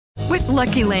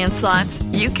Lucky Land Slots,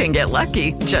 you can get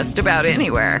lucky just about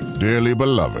anywhere. Dearly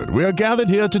beloved, we are gathered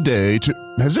here today to...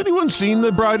 Has anyone seen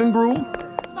the bride and groom?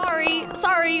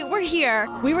 Sorry, we're here.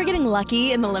 We were getting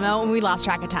lucky in the limo and we lost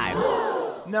track of time.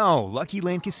 No, Lucky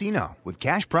Land Casino, with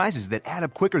cash prizes that add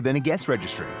up quicker than a guest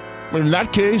registry. In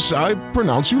that case, I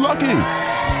pronounce you lucky.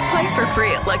 Play for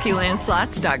free at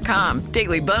LuckyLandSlots.com.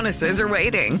 Daily bonuses are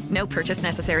waiting. No purchase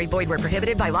necessary. Void where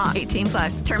prohibited by law.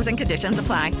 18+. Terms and conditions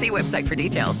apply. See website for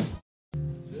details.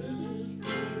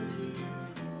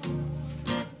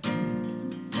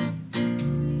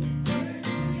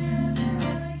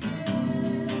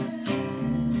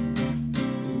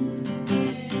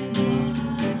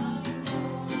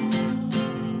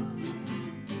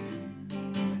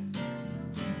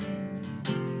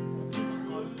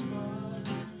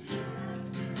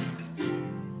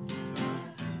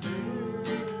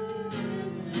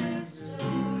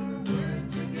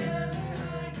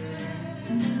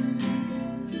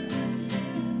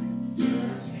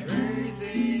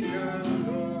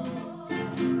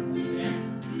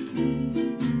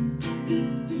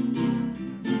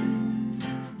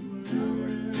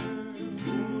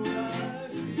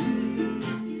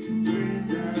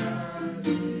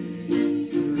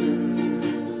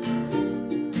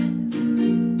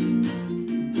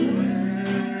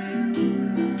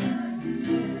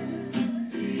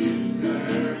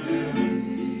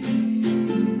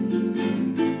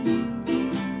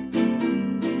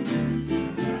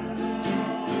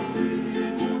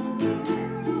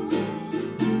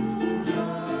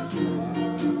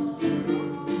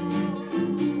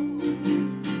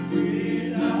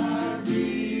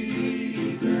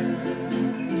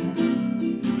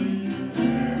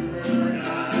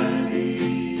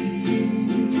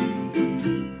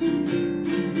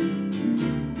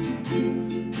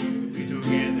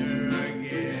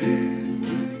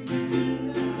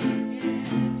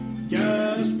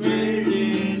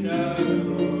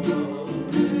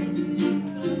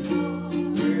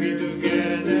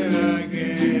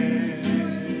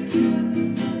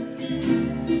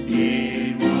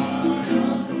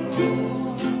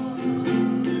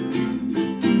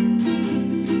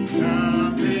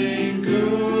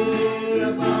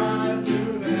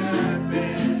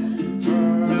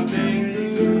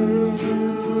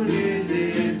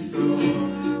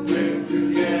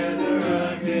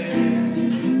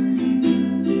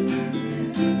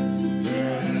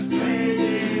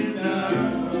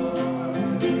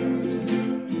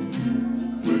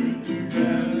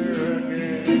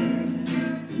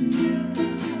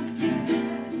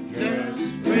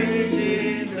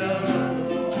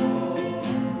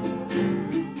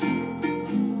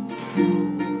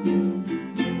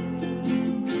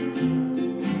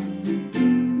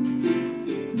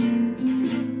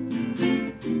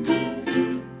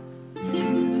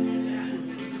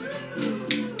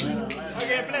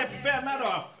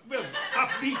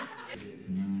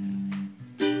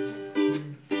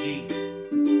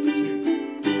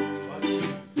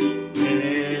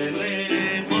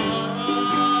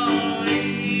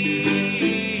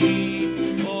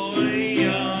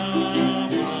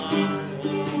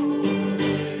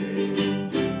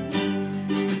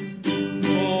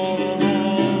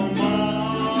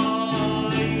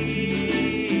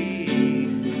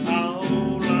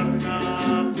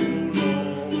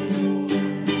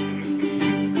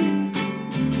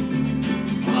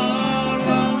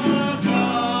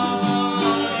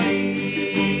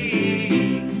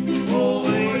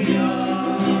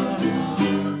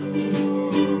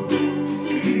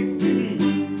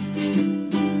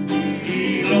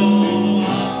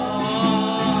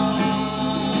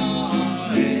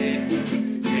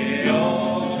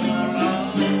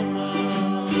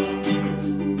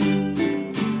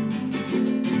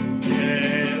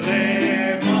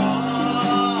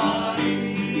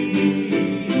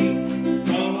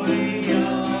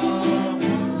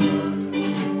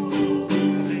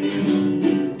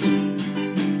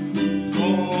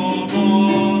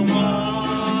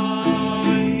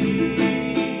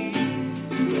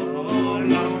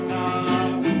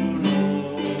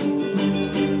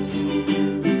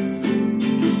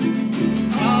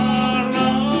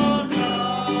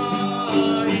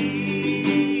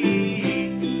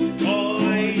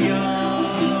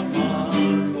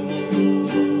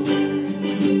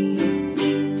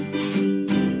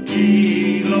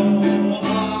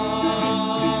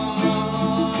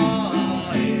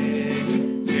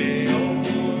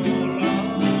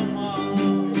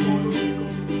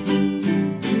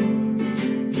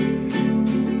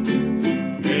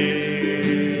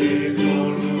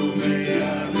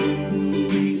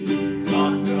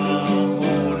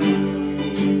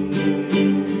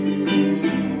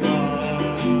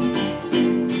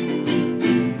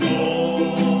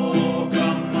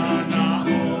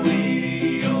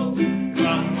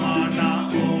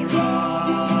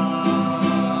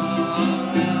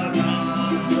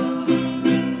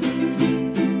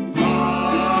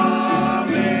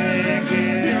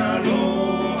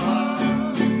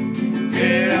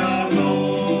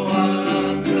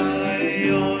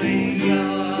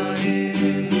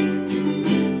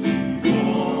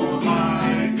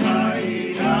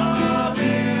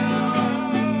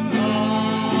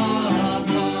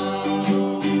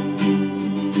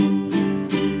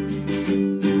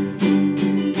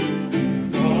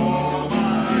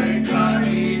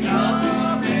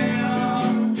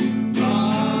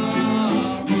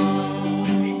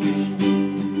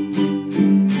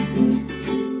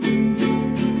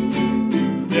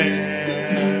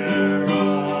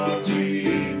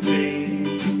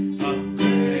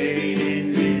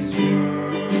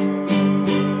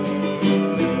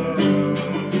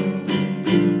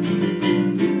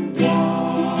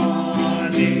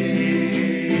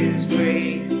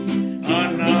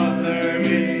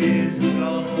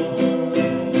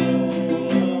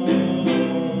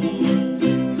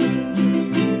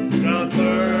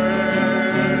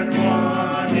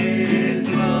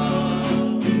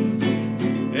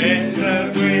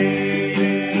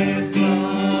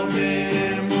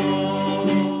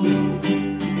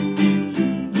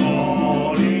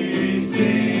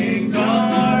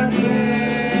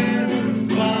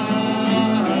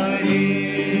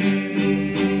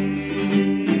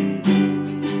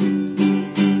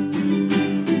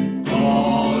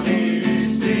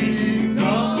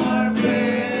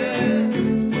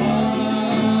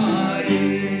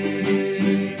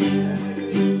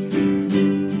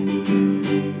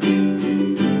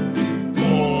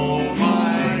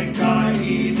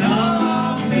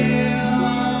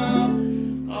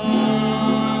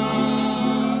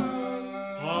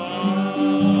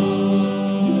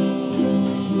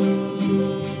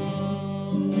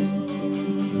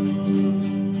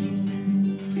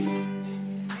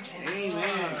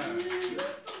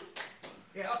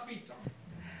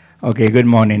 Okay, good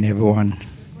morning, everyone.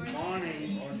 Good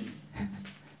morning.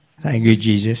 Thank you,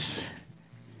 Jesus,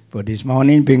 for this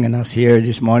morning, bringing us here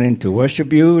this morning to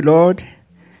worship you, Lord.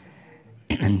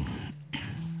 And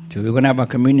so we're going to have a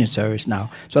communion service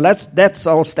now. So let's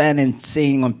all stand and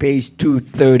sing on page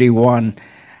 231.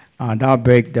 Thou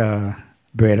break the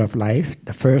bread of life,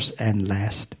 the first and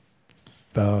last.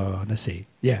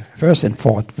 First and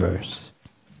fourth verse.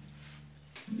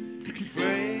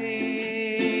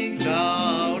 Bring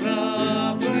thou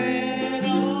the bread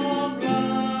of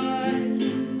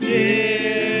life,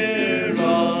 dear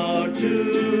Lord,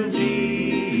 to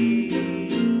me.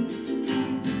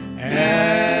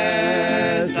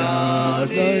 As thou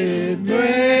didst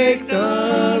break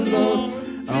the law,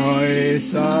 I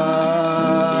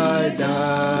sighed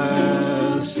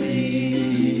the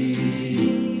sea.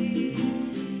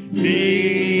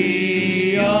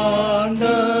 Beyond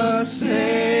the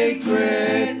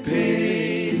sacred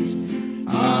pains,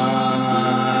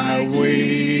 I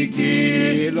wait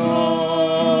thee, Lord.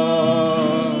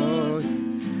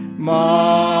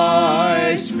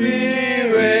 My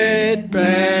spirit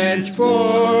pants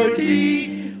for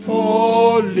thee,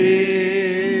 O living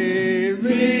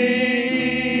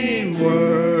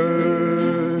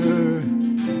word.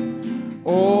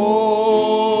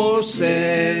 Oh,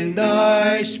 send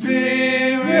thy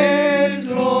spirit,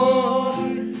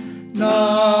 Lord,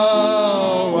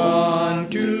 now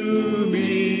unto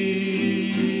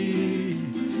me,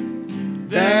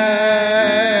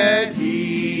 that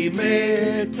he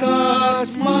may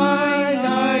touch mine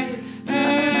eyes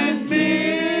and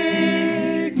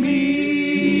make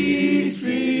me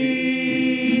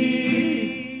see.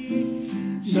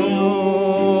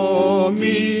 Show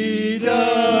me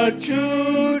the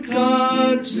truth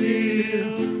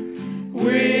concealed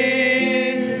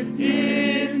within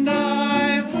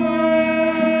thy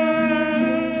word,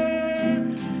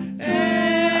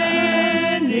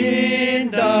 and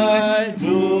in thy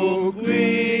book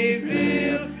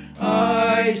revealed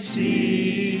I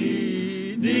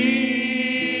see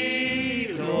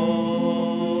thee,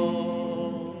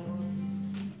 Lord.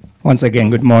 Once again,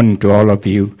 good morning to all of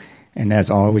you. And as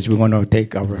always, we're going to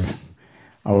take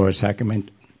our sacrament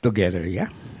together,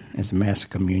 as a Mass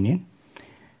Communion.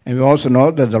 And we also know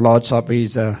that the Lord's Supper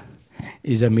is a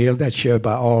meal that's shared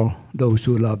by all those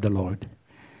who love the Lord.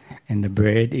 And the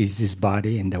bread is His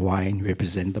body, and the wine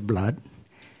represent the blood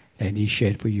that He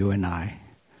shed for you and I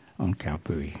on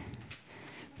Calvary.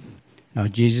 Now,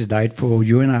 Jesus died for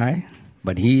you and I,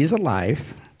 but He is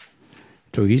alive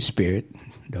through His Spirit,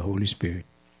 the Holy Spirit.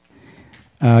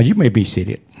 You may be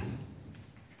seated.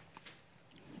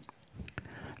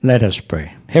 Let us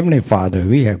pray. Heavenly Father,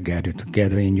 we have gathered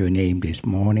together in your name this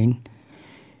morning.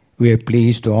 We are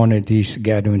pleased to honor this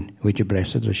gathering with your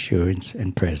blessed assurance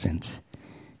and presence.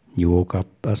 You woke up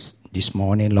us this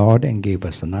morning, Lord, and gave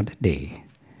us another day.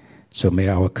 So may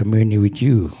our communion with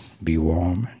you be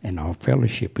warm and our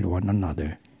fellowship with one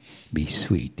another be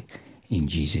sweet. In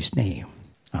Jesus' name,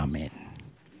 amen.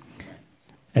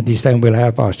 At this time, we'll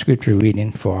have our scripture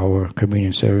reading for our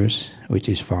communion service, which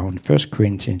is found in 1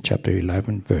 Corinthians chapter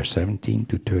 11, verse 17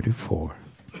 to 34.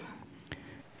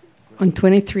 On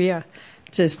 23, it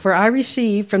says, For I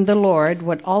received from the Lord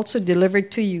what also delivered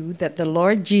to you, that the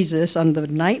Lord Jesus, on the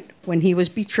night when he was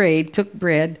betrayed, took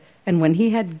bread, and when he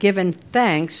had given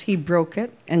thanks, he broke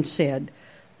it and said,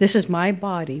 This is my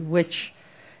body, which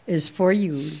is for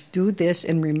you. Do this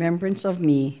in remembrance of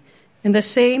me. In the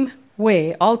same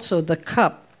way also the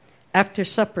cup after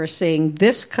supper, saying,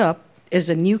 This cup is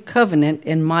a new covenant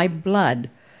in my blood.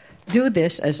 Do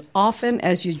this as often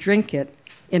as you drink it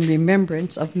in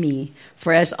remembrance of me.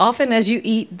 For as often as you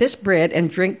eat this bread and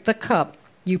drink the cup,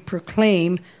 you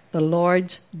proclaim the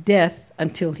Lord's death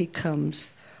until he comes.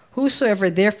 Whosoever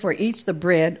therefore eats the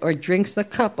bread or drinks the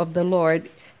cup of the Lord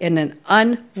in an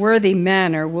unworthy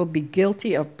manner will be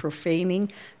guilty of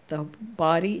profaning the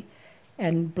body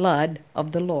and blood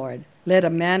of the Lord. Let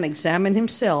a man examine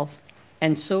himself,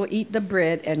 and so eat the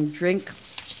bread and drink.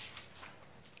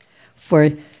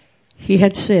 For he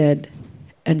had said,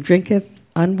 And drinketh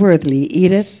unworthily,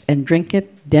 eateth and drinketh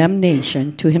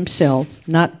damnation to himself,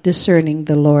 not discerning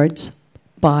the Lord's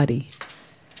body.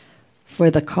 For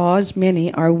the cause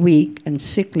many are weak and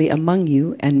sickly among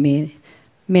you, and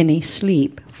many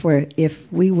sleep. For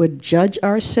if we would judge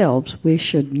ourselves, we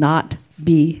should not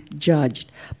be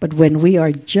judged. But when we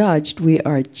are judged, we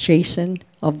are chastened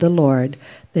of the Lord,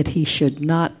 that he should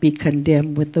not be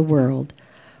condemned with the world.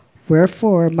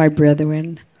 Wherefore, my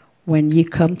brethren, when ye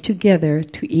come together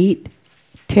to eat,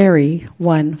 tarry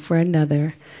one for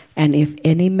another. And if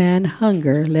any man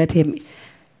hunger, let him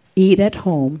eat at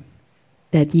home,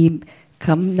 that ye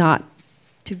come not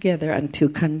together unto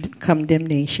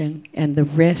condemnation, and the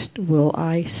rest will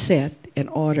I set in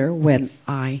order when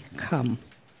I come.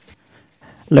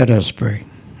 Let us pray.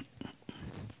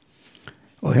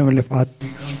 O Heavenly Father, we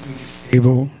come to this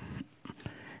table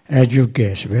as your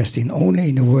guests, resting only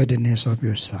in the worthiness of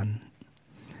your Son.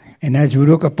 And as we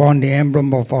look upon the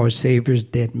emblem of our Savior's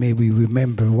death, may we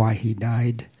remember why he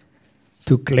died,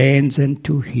 to cleanse and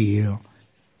to heal,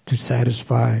 to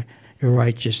satisfy your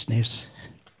righteousness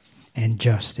and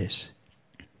justice.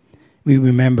 We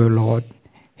remember, Lord,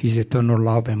 his eternal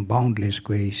love and boundless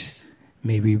grace.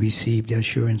 May we receive the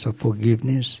assurance of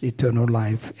forgiveness, eternal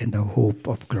life, and the hope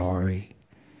of glory.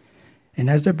 And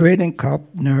as the bread and cup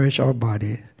nourish our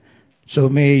body, so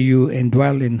may you,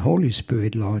 indwelling Holy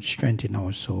Spirit, Lord, strengthen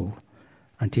our soul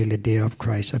until the day of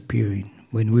Christ's appearing,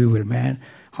 when we will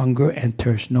hunger and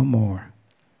thirst no more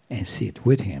and sit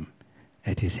with him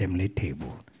at his heavenly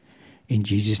table. In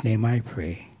Jesus' name I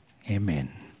pray.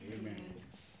 Amen. Amen.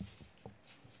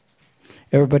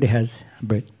 Everybody has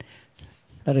bread.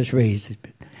 Let us raise it.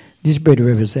 This bread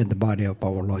represents the body of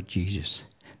our Lord Jesus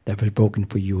that was broken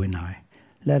for you and I.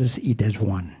 Let us eat as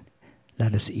one.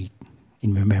 Let us eat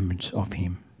in remembrance of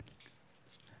him.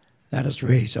 Let us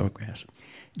raise our glass.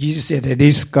 Jesus said that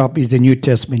this cup is the New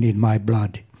Testament in my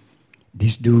blood.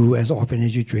 This do as often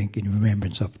as you drink in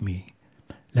remembrance of me.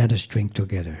 Let us drink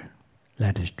together.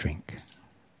 Let us drink.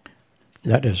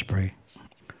 Let us pray.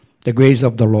 The grace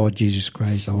of the Lord Jesus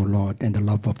Christ, our Lord, and the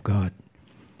love of God,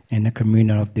 and the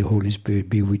communion of the Holy Spirit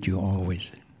be with you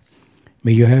always.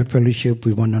 May you have fellowship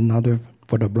with one another,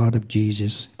 for the blood of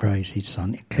Jesus Christ, his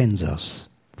Son, cleanse us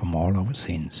from all our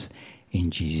sins. In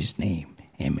Jesus' name,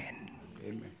 amen.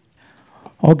 Amen.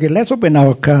 Okay, let's open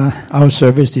our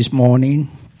service this morning.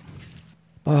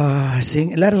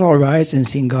 Let us all rise and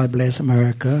sing God Bless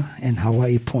America and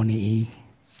Hawaii Poni'i.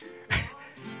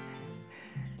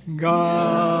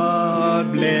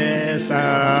 God bless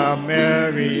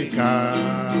America,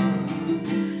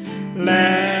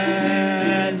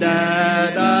 land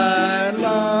that I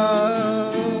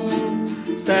love.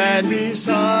 Stand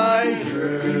beside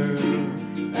her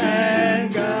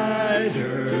and guide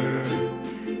her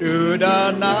through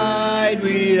the night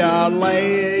without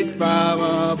light from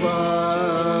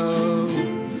above.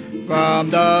 From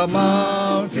the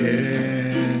mountain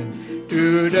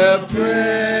to the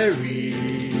prairie,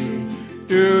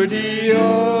 to the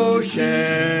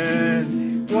ocean,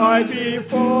 wide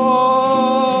before.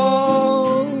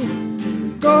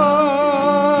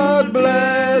 God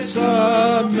bless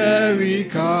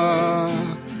America,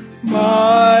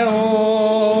 my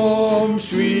home,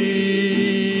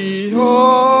 sweet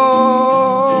home.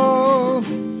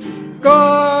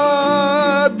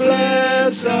 God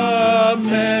bless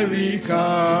America,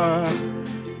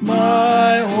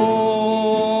 my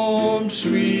home,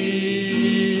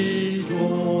 sweet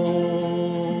home.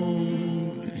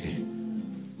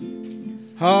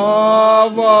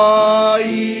 Hawaii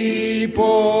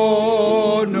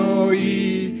Ponoi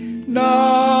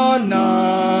Nanai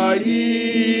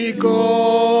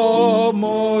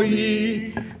Komoi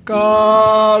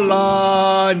Kalani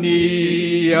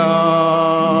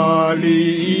Ali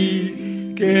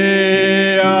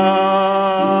Ke Ali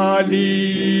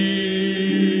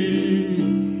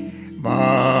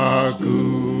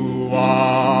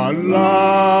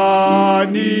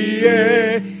Makualani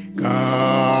E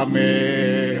Kameha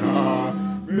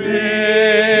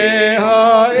Meha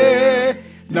E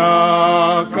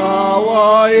Nakawa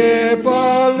E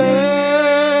Pale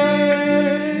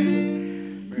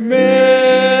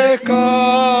Mekali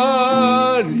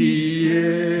E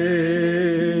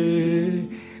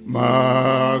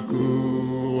Makualani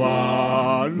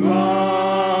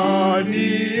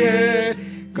E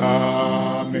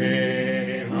Kameha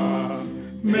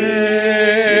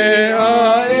Meha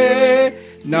E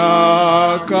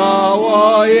Nakawa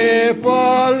E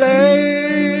Pale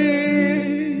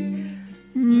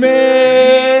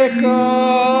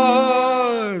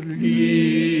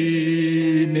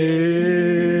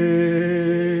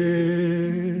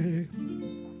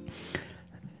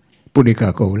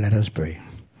Purikako, let us pray.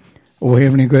 O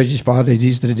Heavenly Gracious Father, this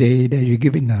is the day that you're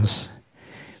giving us.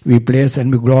 We bless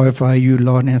and we glorify you,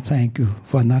 Lord, and thank you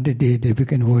for another day that we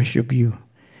can worship you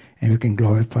and we can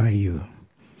glorify you.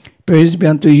 Praise be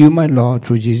unto you, my Lord,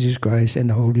 through Jesus Christ and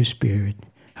the Holy Spirit.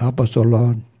 Help us, O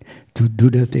Lord, to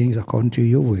do the things according to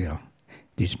your will.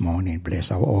 This morning, bless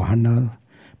our ohana.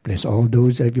 Bless all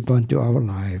those that you brought into our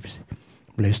lives.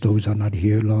 Bless those who are not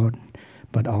here, Lord,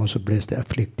 but also bless the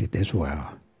afflicted as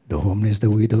well. The homeless, the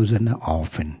widows, and the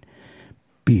orphan.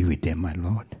 Be with them, my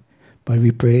Lord. But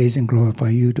we praise and glorify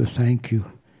you to thank you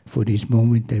for this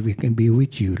moment that we can be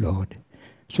with you, Lord.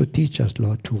 So teach us,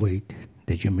 Lord, to wait,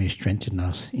 that you may strengthen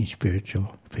us in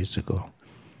spiritual, physical,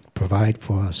 provide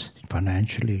for us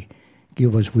financially,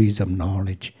 give us wisdom,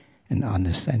 knowledge, and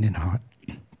understanding heart,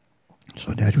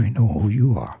 so that we know who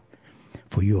you are.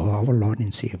 For you are our Lord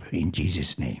and Savior. In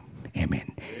Jesus' name,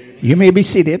 amen. You may be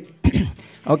seated.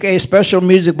 Okay, special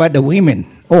music by the women.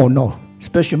 Oh, no,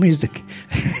 special music.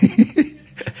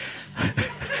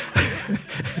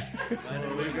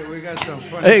 We got some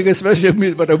funny. Hey, special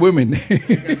music by the women.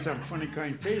 We got some funny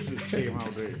kind faces came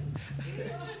out there.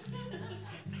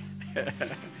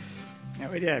 Now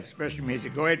we have special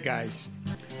music. Go ahead, guys.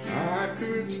 I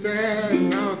could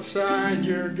stand outside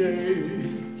your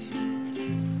gates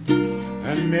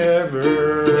and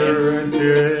never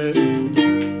enter in.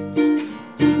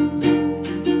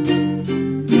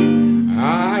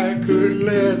 I could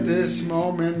let this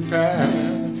moment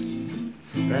pass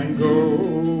and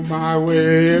go my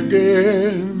way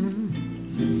again.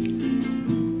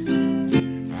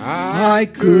 I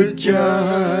could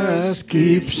just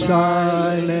keep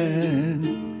silent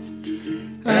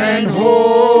and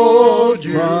hold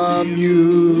you from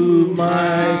you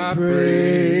my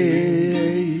praise.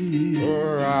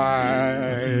 For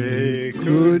I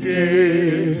could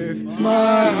give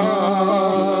my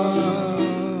heart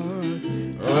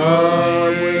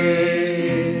away.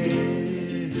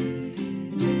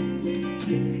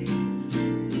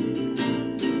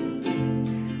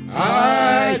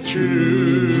 I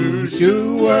choose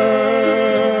to worship.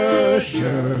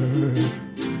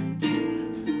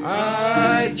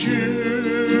 I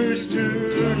choose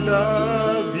to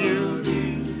love you,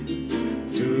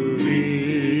 to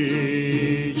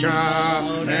reach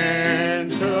out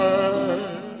and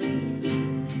touch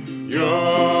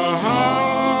your heart.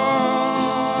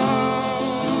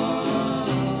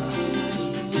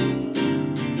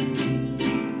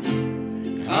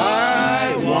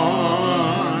 I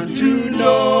want to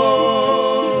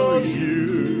know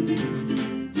you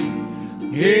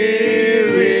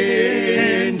here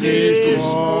in this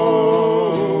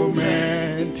moment.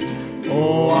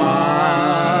 Oh,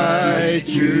 I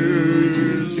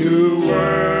choose to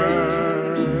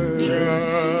worship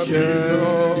you,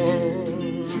 Lord.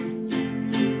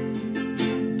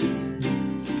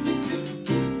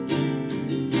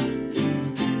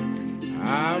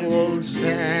 I won't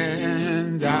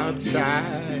stand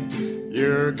outside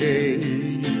your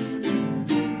gate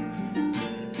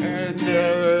and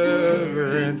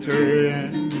never enter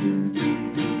in.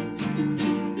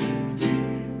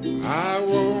 I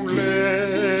won't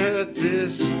let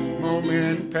this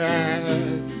moment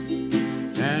pass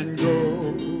and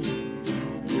go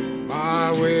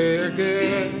my way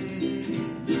again.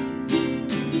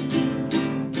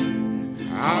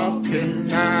 How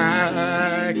can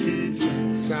I keep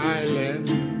silent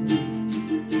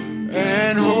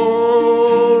and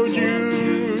hold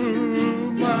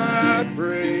you my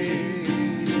praise?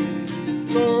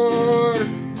 Lord,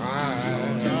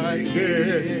 I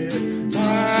give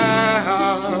my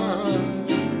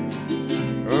heart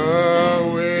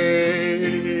away.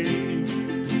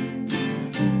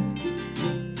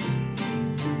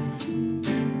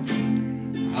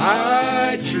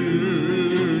 I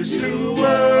choose to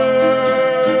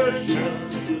worship.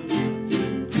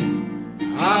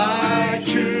 I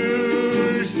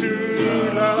choose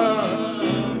to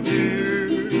love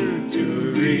you,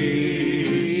 to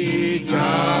reach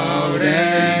out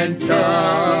and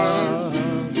touch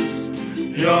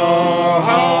your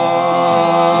heart.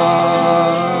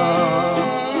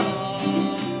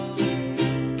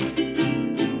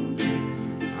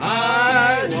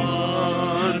 I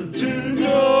want to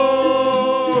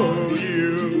know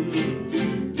you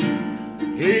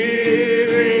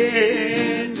here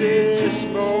in this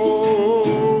moment.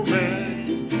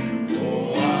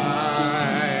 Oh,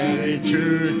 I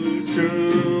choose to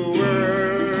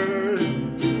worship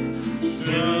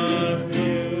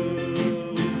you.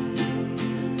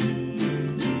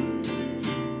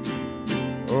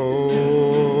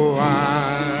 Oh,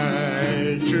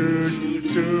 I choose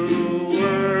to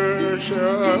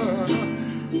worship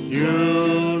you,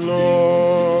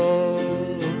 Lord.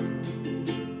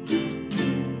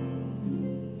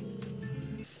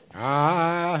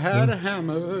 I had a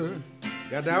hammer.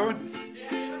 Got that one?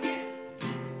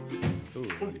 Ooh.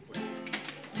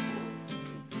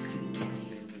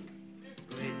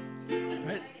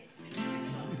 Right.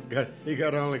 He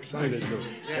got all excited.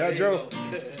 Yeah, Joe.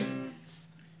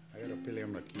 I gotta play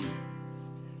him the key.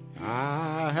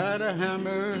 I had a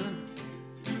hammer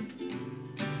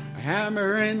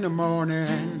in the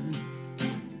morning,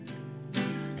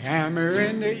 hammer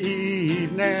in the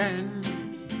evening,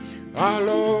 all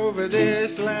over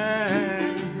this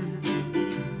land.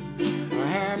 A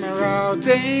hammer out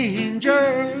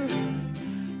danger,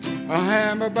 a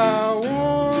hammer about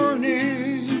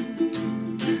warning,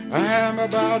 a hammer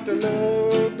about the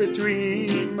love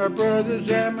between my brothers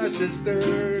and my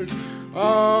sisters,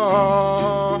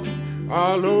 all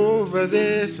over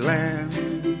this land.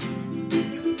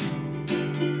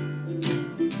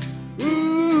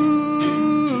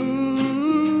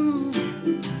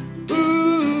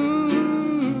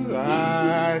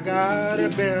 I got a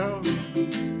bell,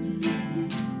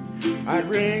 I'd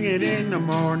ring it in the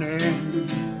morning,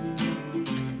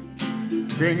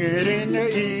 ring it in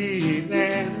the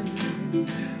evening,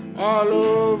 all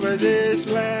over this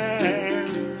land.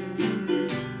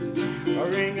 I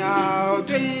ring out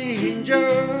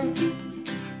danger,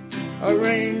 I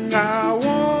ring out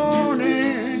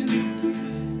warning,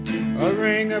 I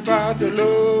ring about the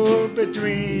love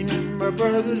between my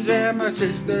brothers and my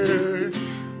sisters,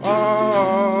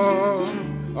 all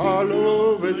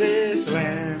over this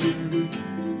land.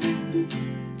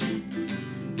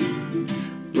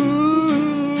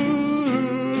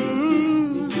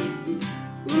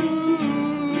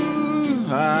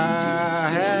 I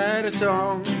had a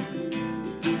song,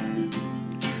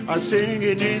 I sing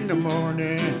it in the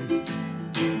morning,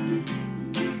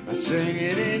 I sing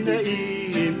it in the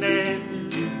evening,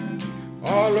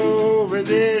 all over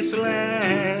this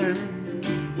land.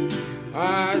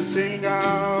 I sing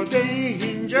out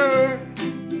danger,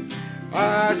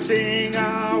 I sing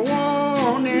out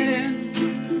warning,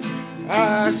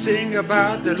 I sing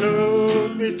about the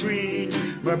love between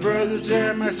my brothers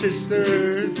and my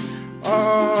sisters,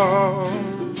 all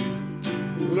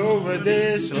over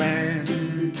this land.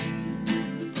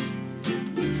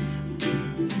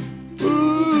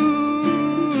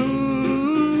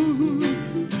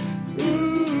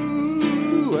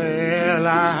 Well,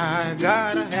 I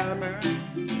got a hammer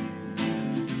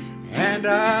and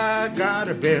I got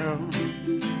a bell,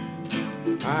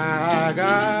 I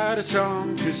got a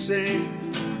song to sing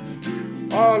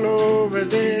all over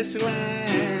this land.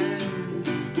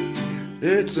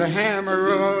 It's a hammer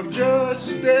of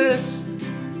justice,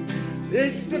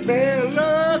 it's the bell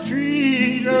of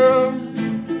freedom,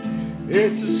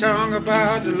 it's a song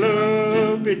about the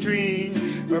love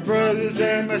between my brothers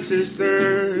and my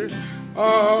sisters,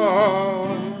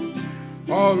 all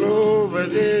over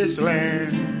this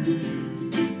land,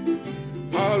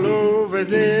 all over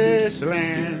this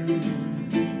land,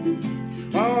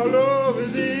 all over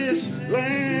this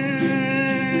land.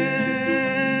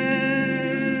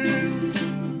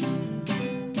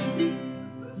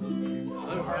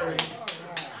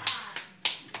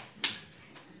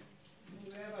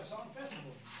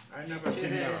 I never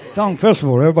sing that. Song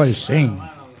festival, everybody sing.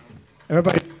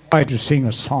 Everybody try to sing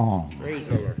a song. Praise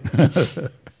the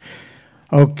Lord.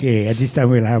 Okay, at this time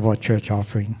we'll have our church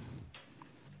offering.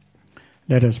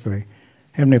 Let us pray.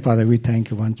 Heavenly Father, we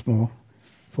thank you once more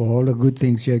for all the good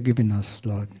things you have given us,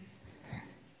 Lord.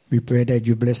 We pray that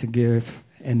you bless the giver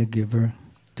and the giver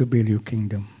to build your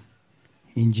kingdom.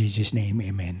 In Jesus' name,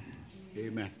 amen.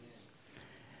 Amen.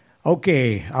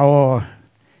 Okay, our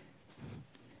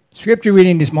scripture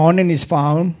reading this morning is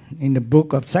found in the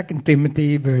book of 2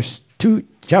 Timothy,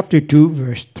 chapter 2,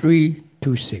 verse 3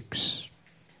 to 6.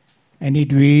 And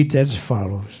it reads as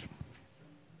follows.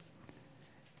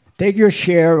 Take your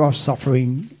share of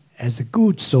suffering as a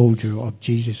good soldier of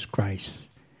Jesus Christ,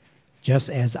 just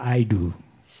as I do.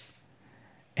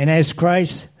 And as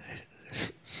Christ's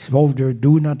soldier,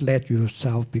 do not let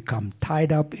yourself become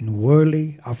tied up in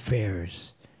worldly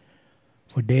affairs,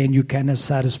 for then you cannot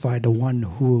satisfy the one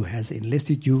who has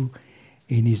enlisted you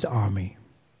in his army.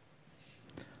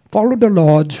 Follow the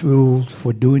Lord's rules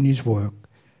for doing his work,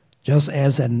 just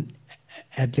as an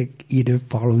athlete either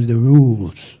follows the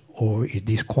rules or is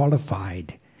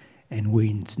disqualified and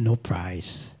wins no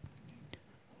prize.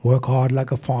 Work hard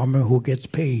like a farmer who gets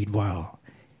paid well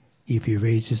if he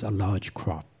raises a large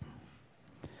crop.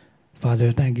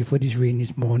 Father, thank you for this reading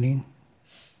this morning.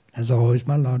 As always,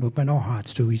 my Lord, open our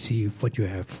hearts to receive what you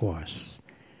have for us.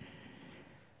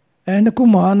 And the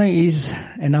Kumana is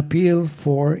an appeal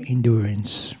for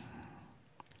endurance.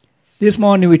 This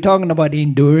morning we're talking about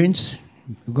endurance.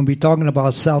 We're going to be talking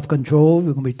about self-control.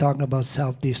 We're going to be talking about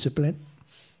self-discipline.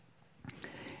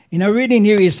 In our reading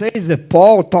here, it says that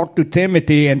Paul talked to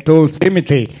Timothy and told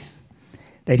Timothy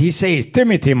that he says,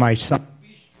 Timothy, my son,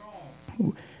 be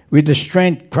strong with the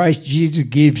strength Christ Jesus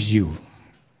gives you.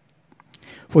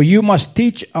 For you must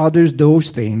teach others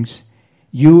those things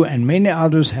you and many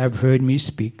others have heard me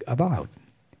speak about.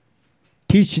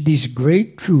 Teach this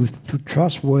great truth to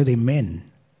trustworthy men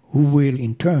who will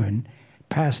in turn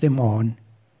pass them on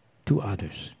to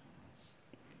others.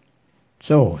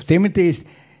 So, Timothy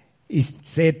is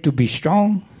said to be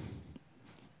strong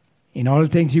in all the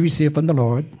things he received from the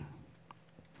Lord.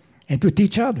 and to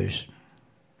teach others.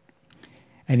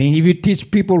 And then if you teach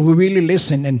people who really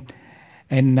listen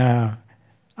and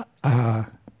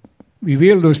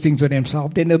reveal those things to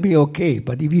themselves, then they'll be okay.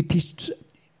 But if you teach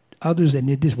others and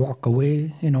they just walk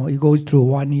away, it goes through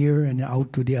 1 year and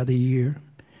out to the other year,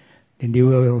 then they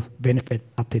will benefit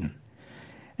nothing.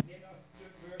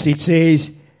 It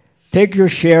says, take your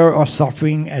share of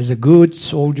suffering as a good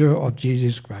soldier of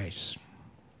Jesus Christ.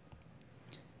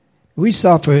 We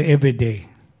suffer every day.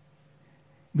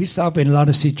 We suffer in a lot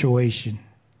of situations.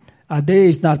 Our day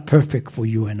is not perfect for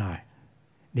you and I.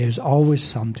 There's always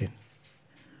something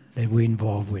that we're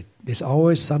involved with. There's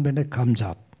always something that comes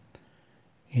up.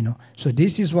 So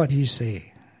this is what he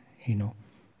say.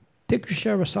 Take your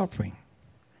share of suffering.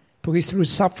 Because it's through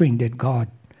suffering that God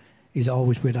is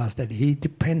always with us, that he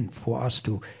depends for us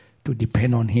to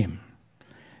depend on him.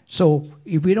 So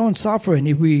if we don't suffer, and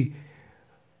if we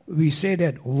say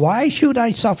that, why should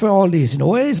I suffer all this?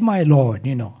 Where is my Lord?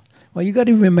 Well, you got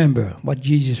to remember what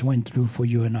Jesus went through for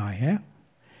you and I. Yeah?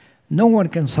 No one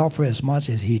can suffer as much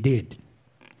as he did.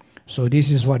 So this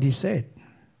is what he said.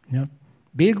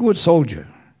 Be a good soldier.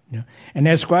 And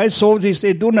as Christ's soldier, he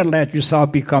said, do not let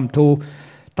yourself become too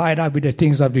tied up with the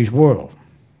things of this world.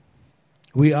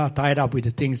 We are tied up with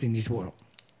the things in this world.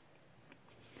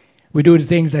 We do the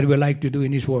things that we like to do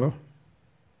in this world.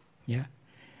 Yeah.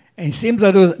 And it seems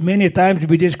that many times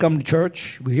we just come to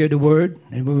church, we hear the word,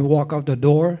 and when we walk out the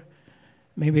door,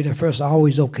 maybe the first hour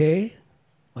is okay,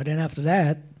 but then after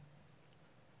that,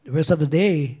 the rest of the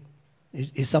day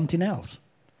is something else.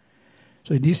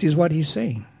 So this is what he's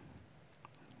saying.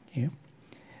 Yeah.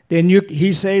 Then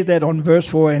he says that on verse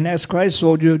 4, and as Christ's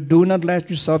soldier, do not let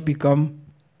yourself become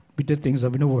with the things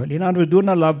of the world. In other words, do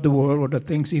not love the world or the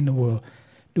things in the world.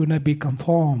 Do not be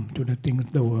conformed to the things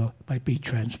of the world, but be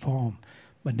transformed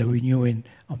by the renewing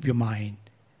of your mind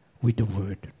with the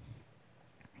word.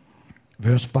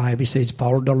 Verse 5, it says,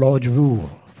 follow the Lord's rule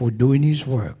for doing his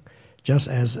work, just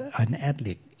as an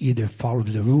athlete either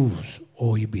follows the rules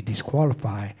or he'll be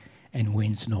disqualified and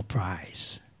wins no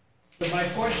prize. So my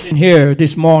question here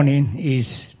this morning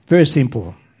is very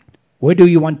simple. Where do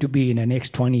you want to be in the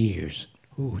next 20 years?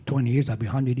 20 years, I'll be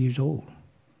 100 years old.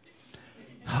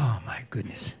 Oh, my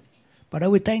goodness. But I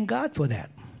would thank God for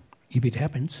that, if it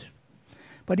happens.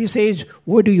 But he says,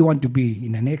 where do you want to be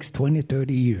in the next 20,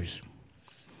 30 years?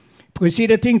 Because see,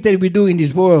 the things that we do in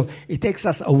this world, it takes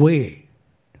us away.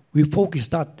 We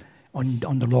focus not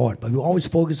on the Lord, but we always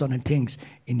focus on the things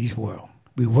in this world.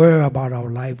 We worry about our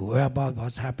life, we worry about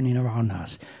what's happening around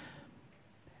us.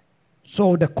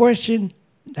 So the question,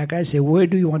 like I said, where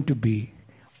do you want to be?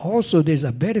 Also, there's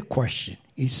a better question.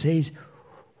 It says,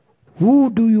 who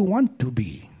do you want to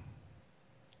be?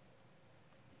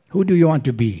 Who do you want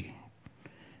to be?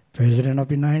 President of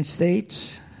the United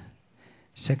States?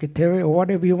 Secretary, or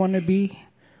whatever you want to be?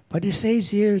 But it says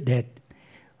here that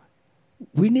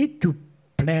we need to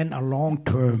plan a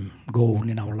long-term goal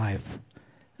in our life.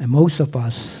 And most of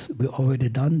us, we've already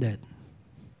done that.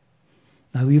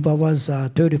 Now, if I was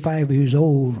 35 years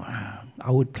old,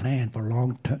 I would plan for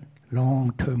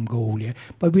long-term goal, yeah.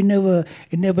 But it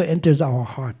never enters our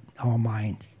heart, our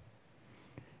mind.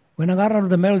 When I got out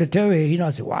of the military, I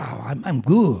said, wow, I'm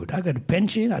good. I got a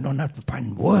pension. I don't have to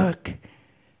find work.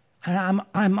 And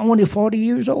I'm only 40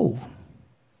 years old.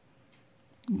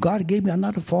 God gave me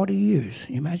another 40 years.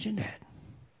 Imagine that.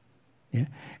 Yeah.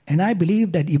 And I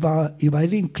believe that if I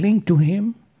didn't cling to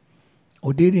him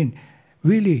or didn't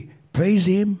really praise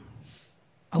him,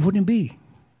 I wouldn't be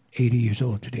 80 years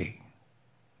old today.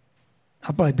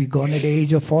 I'll probably be gone at the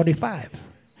age of 45.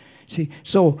 See,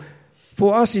 so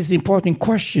for us it's an important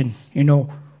question,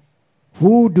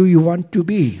 who do you want to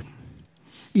be?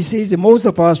 He says that most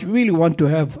of us really want to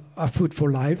have a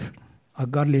fruitful life, a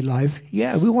godly life.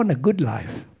 Yeah, we want a good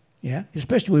life, yeah,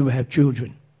 especially when we have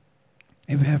children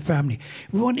and we have family.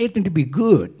 We want everything to be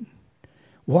good,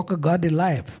 walk a godly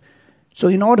life. So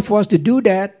in order for us to do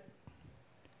that,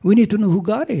 we need to know who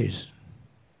God is,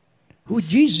 who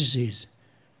Jesus is,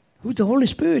 who the Holy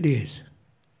Spirit is.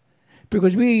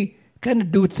 Because we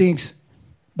cannot do things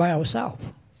by ourselves.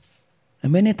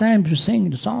 And many times we sing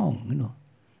the song,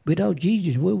 without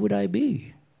Jesus, where would I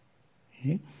be?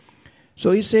 Okay? So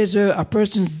it says a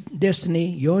person's destiny,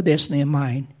 your destiny and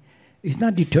mine, is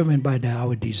not determined by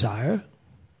our desire,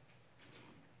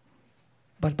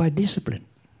 but by discipline.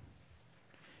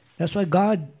 That's why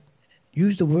God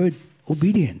used the word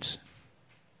obedience.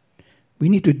 We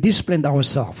need to discipline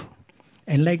ourselves.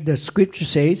 And like the scripture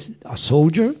says, a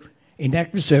soldier in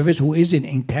active service who isn't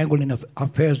entangled in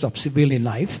affairs of civilian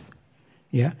life,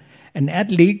 yeah, an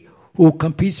athlete who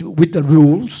competes with the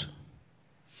rules.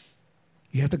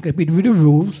 You have to compete with the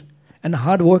rules. and a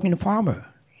hard-working farmer.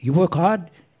 He worked hard,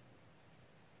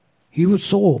 he will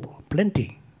sow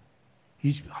plenty.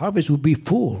 His harvest will be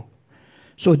full.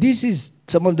 So this is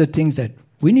some of the things that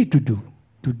we need to do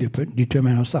to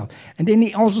determine ourselves. And then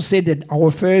he also said that our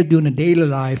affairs during the daily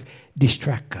life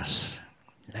distract us.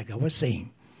 Like I was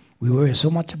saying, we worry so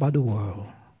much about the world,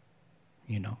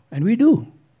 and we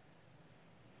do.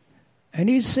 And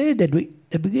he said that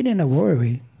the beginning of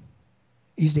worry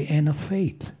is the end of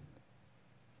faith.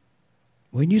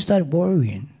 When you start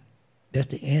worrying, that's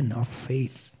the end of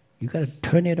faith. You got to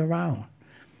turn it around.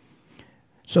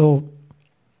 So,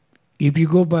 if you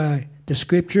go by the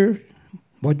Scripture,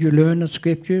 what you learn of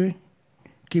Scripture,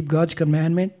 keep God's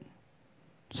commandment,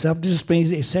 self-discipline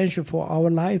is essential for our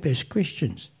life as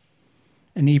Christians.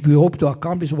 And if we hope to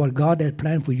accomplish what God had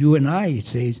planned for you and I, it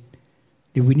says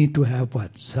that we need to have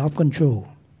what? Self-control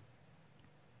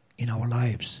in our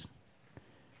lives.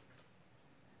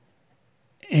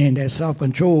 And that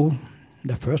self-control,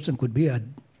 the person could be a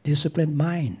disciplined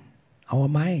mind. Our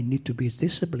mind needs to be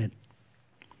disciplined.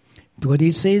 Because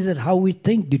it says that how we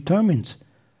think determines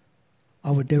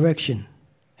our direction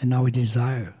and our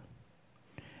desire.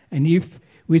 And if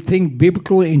we think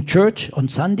biblically in church on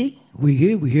Sunday, we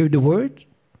hear the word,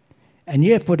 and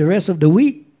yet for the rest of the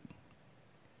week,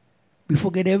 we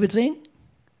forget everything,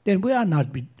 then we are not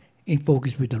in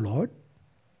focus with the Lord.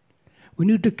 We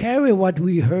need to carry what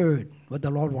we heard, what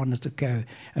the Lord wants us to carry.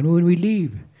 And when we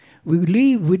leave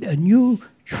with a new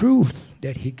truth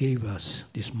that He gave us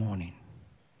this morning.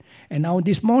 And now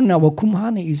this morning, our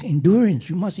kumhana is endurance.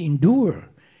 We must endure.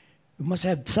 We must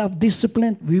have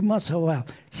self-discipline. We must have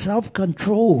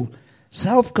self-control.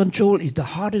 Self-control is the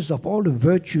hardest of all the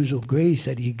virtues of grace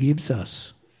that He gives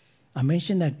us. I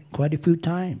mentioned that quite a few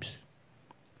times.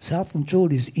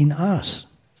 Self-control is in us.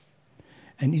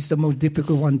 And it's the most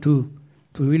difficult one to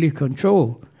really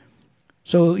control.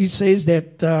 So it says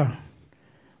that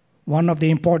one of the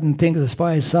important things as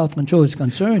far as self-control is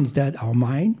concerned is that our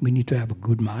mind, we need to have a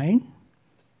good mind.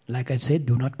 Like I said,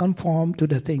 do not conform to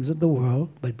the things of the world,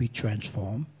 but be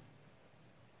transformed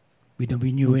with the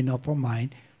renewing of our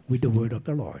mind with the word of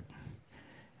the Lord.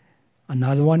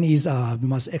 Another one is we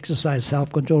must exercise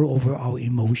self-control over our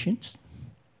emotions.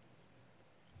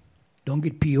 Don't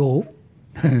get P.O.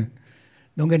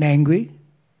 Don't get angry.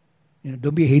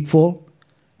 Don't be hateful.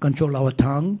 Control our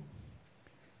tongue.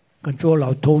 Control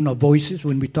our tone of voices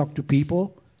when we talk to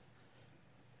people.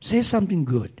 Say something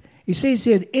good. It says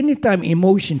here, anytime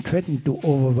emotion threatens to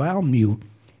overwhelm you,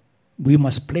 we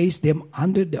must place them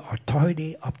under the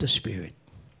authority of the Spirit.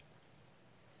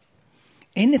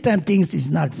 Anytime things is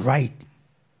not right,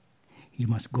 you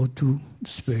must go to the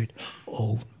Spirit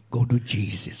or go to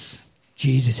Jesus.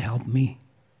 Jesus, help me.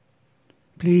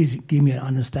 Please give me an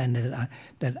understanding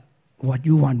that what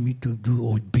you want me to do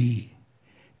or be.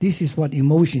 This is what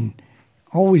emotion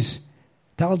always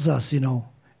tells us,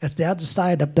 as the other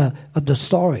side of the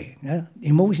story. Yeah?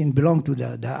 Emotion belongs to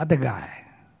the other guy,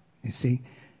 you see.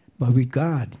 But with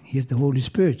God, He's the Holy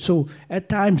Spirit. So at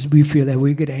times we feel that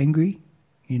we get angry,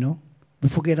 we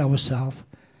forget ourselves.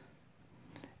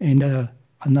 And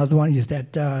another one is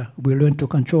that we learn to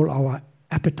control our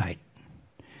appetite.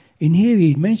 In here,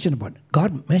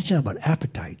 God mentioned about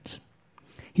appetites.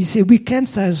 He said we can't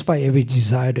satisfy every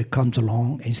desire that comes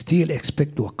along and still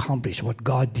expect to accomplish what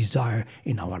God desires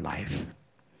in our life.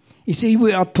 He said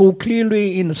we are told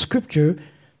clearly in the Scripture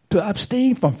to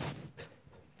abstain from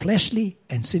fleshly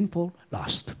and sinful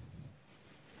lust.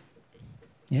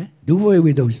 Yeah, do away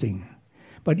with those things.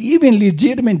 But even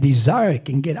legitimate desire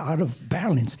can get out of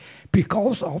balance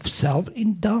because of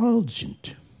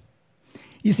self-indulgence.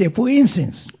 He said, for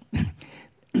instance,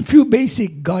 a few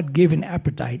basic God-given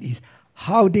appetite is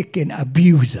how they can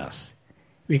abuse us.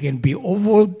 We can be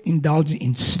overindulged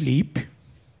in sleep,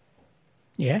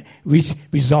 which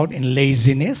result in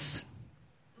laziness.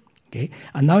 Okay,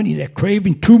 and now is a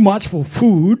craving too much for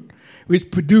food,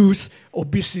 which produce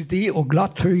obesity or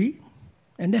gluttony,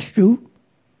 and that's true.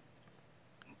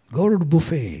 Go to the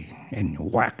buffet and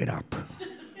whack it up.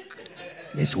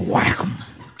 Just whack them.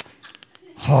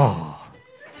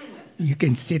 You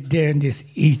can sit there and just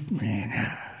eat,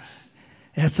 man.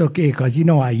 That's okay, because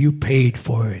you paid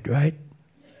for it, right?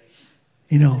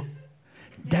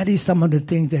 That is some of the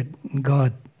things that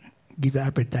God gives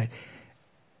appetite.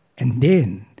 And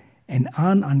then, an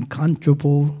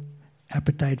uncontrollable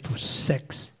appetite for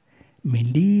sex may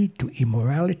lead to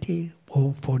immorality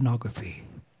or pornography.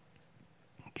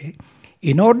 Okay?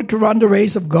 In order to run the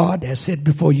race of God, as said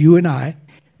before you and I,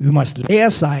 we must lay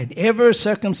aside every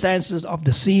circumstances of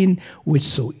the sin which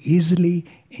so easily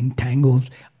entangles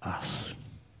us.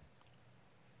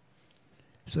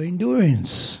 So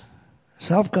endurance,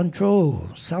 self-control,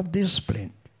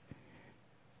 self-discipline.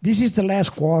 This is the last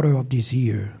quarter of this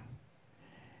year.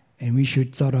 And we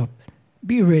should sort of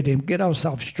be ready and get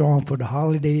ourselves strong for the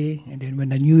holiday. And then when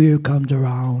the new year comes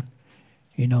around,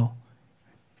 we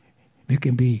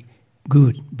can be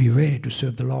good, be ready to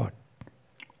serve the Lord.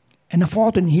 And the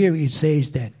fourth in here, it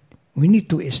says that we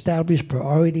need to establish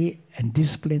priority and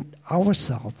discipline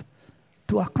ourselves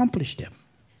to accomplish them.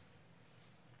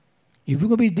 If we're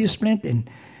going to be disciplined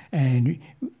and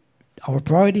our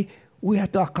priority, we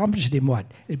have to accomplish them what?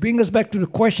 It brings us back to the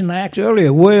question I asked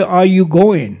earlier, where are you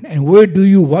going and where do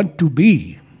you want to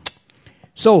be?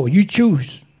 So you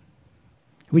choose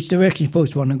which direction you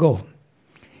folks want to go.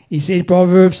 He says in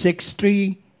Proverbs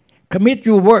 6:3, commit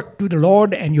your work to the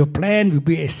Lord and your plan will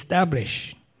be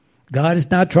established. God is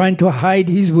not trying to hide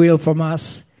his will from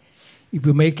us. If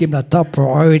we make him the top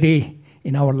priority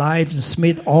in our lives and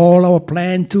submit all our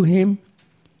plan to him,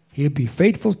 he'll be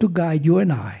faithful to guide you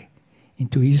and I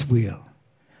into his will,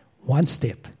 one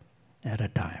step at a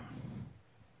time.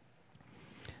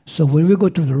 So when we go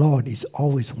to the Lord, it's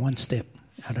always one step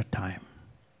at a time.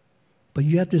 But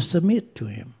you have to submit to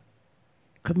him.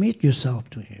 Commit yourself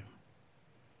to him.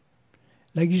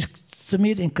 Like you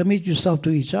submit and commit yourself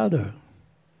to each other.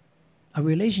 A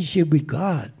relationship with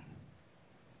God,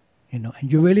 and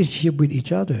your relationship with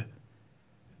each other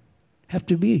have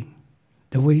to be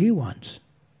the way he wants.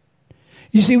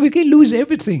 You see, we can lose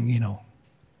everything,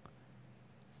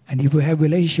 And if we have a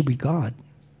relationship with God,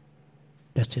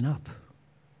 that's enough.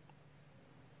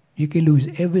 You can lose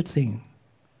everything,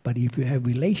 but if you have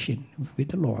relation with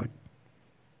the Lord,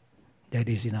 that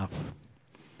is enough.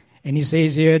 And he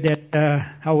says here that,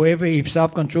 however, if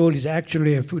self-control is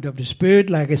actually a fruit of the Spirit,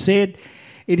 like I said,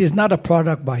 it is not a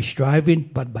product by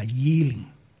striving, but by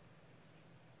yielding.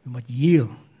 You must yield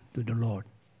to the Lord.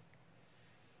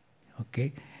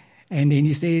 Okay? And then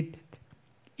he said,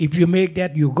 if you make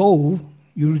that your goal,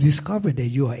 you'll discover that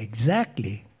you are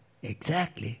exactly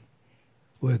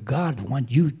where God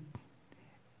wants you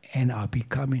and are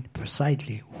becoming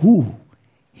precisely who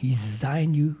he's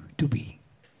designed you to be.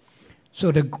 So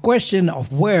the question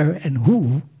of where and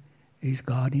who is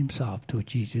God himself through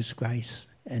Jesus Christ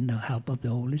and the help of the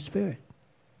Holy Spirit.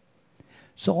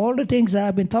 So all the things that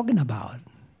I've been talking about,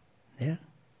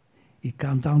 it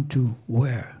comes down to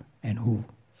where and who.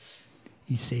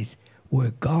 He says,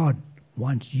 where God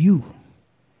wants you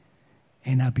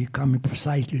and are becoming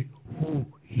precisely who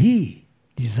he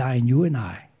designed you and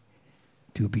I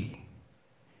to be.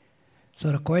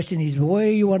 So the question is,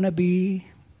 where you want to be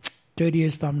 30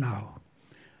 years from now?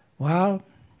 Well,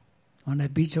 on the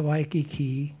beach of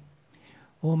Waikiki,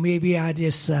 or maybe I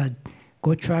just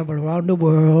go travel around the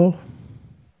world,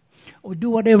 or do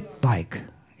whatever I like.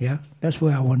 Yeah, that's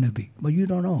where I want to be. But you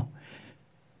don't know.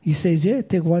 He says,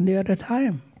 take one day at a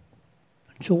time.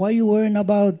 So why are you worrying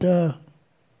about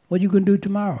what you can do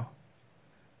tomorrow?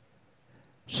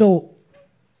 So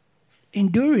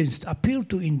appeal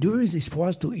to endurance is for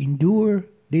us to endure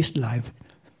this life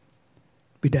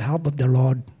with the help of the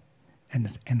Lord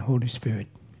and Holy Spirit.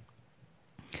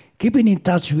 Keeping in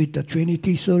touch with the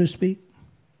Trinity, so to speak,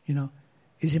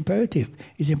 is imperative.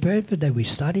 It's imperative that we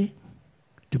study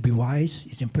to be wise.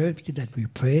 It's imperative that we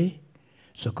pray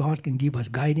so God can give us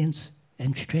guidance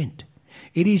and strength.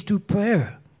 It is through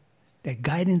prayer that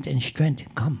guidance and strength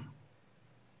come,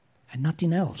 and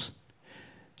nothing else.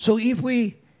 So if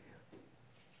we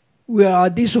are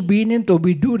disobedient or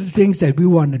we do the things that we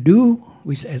want to do,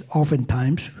 which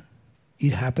oftentimes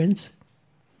it happens,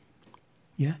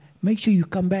 make sure you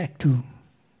come back to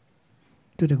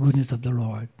the goodness of the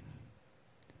Lord.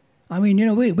 I mean,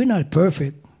 we're not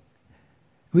perfect.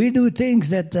 We do things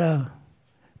that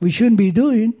we shouldn't be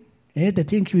doing, and yet the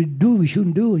things we do, we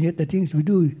shouldn't do, and yet the things we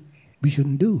do, we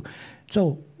shouldn't do.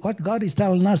 So what God is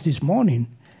telling us this morning,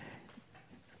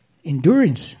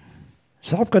 endurance,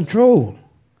 self-control,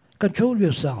 control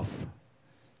yourself,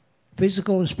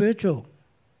 physical and spiritual.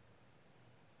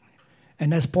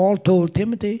 And as Paul told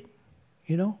Timothy,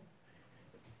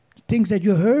 things that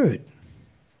you heard,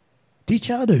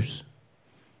 teach others.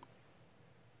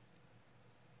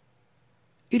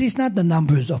 It is not the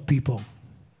numbers of people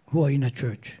who are in a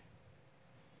church.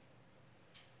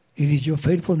 It is your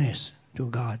faithfulness to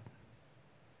God.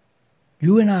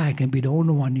 You and I can be the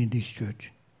only one in this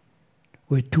church.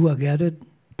 Where two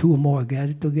or more are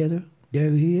gathered together,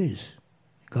 there he is.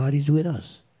 God is with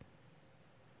us.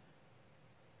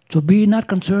 So be not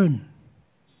concerned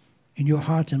in your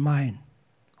hearts and mind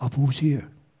of who's here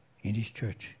in this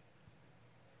church.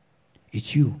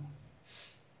 It's you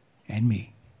and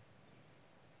me.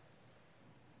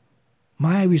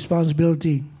 My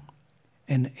responsibility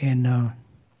and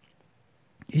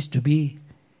is to be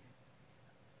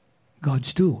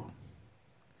God's tool.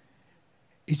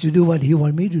 It's to do what He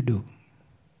wants me to do.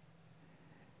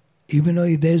 Even though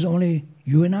if there's only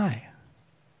you and I,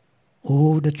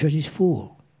 the church is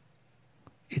full.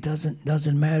 It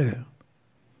doesn't matter.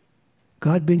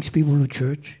 God brings people to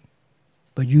church,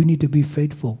 but you need to be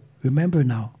faithful. Remember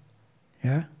now,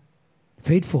 yeah?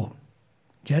 Faithful,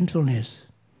 gentleness,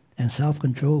 and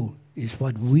self-control is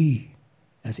what we,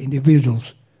 as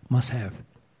individuals, must have.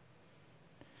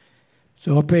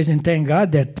 So I praise and thank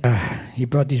God that He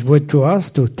brought this word to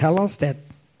us to tell us that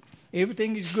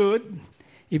everything is good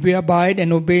if we abide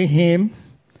and obey Him,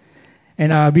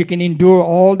 and we can endure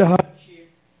all the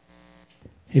hardship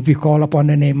if we call upon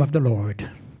the name of the Lord.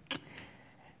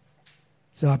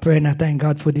 So I pray and I thank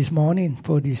God for this morning,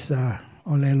 for this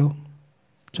Olelo.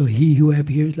 So he who have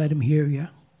ears, let him hear, yeah,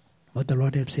 what the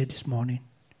Lord have said this morning.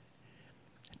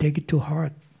 Take it to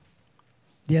heart.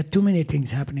 There are too many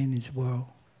things happening in this world.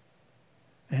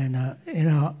 And,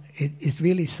 it's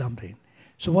really something.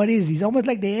 So what is it? It's almost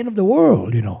like the end of the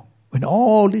world, when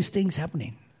all these things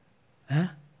happening. Huh?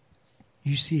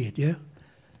 You see it, yeah?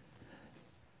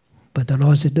 But the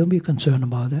Lord said, don't be concerned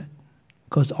about that,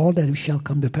 because all that shall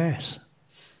come to pass.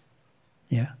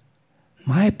 Yeah?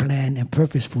 My plan and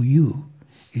purpose for you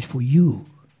is for you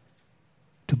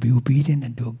to be obedient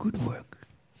and do a good work.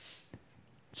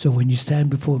 So when you stand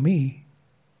before me,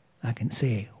 I can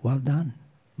say, well done,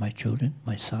 my children,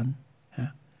 my son. Yeah?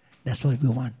 That's what we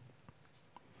want.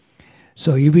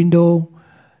 So even though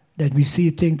that we see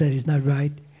things that is not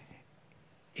right,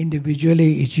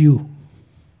 individually it's you.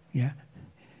 Yeah.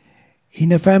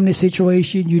 In a family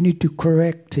situation, you need to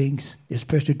correct things,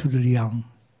 especially to the young.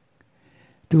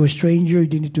 To a stranger,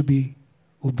 you need to be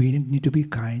obedient, you need to be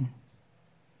kind.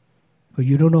 But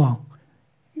you don't know,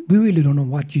 we really don't know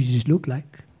what Jesus looked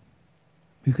like.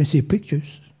 You can see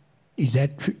pictures. Is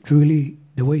that truly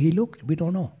the way He looked? We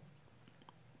don't know.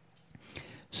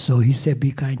 So He said,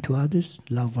 be kind to others,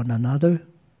 love one another.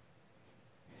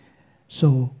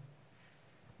 So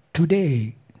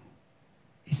today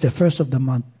is the first of the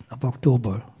month of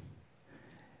October.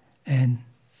 And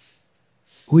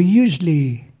we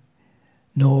usually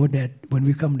know that when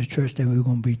we come to church that we're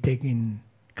going to be taking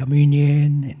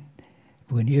communion and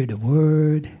we're going to hear the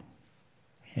word.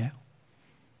 Yeah.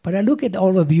 But I look at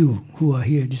all of you who are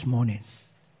here this morning.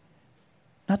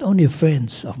 Not only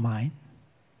friends of mine,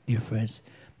 dear friends,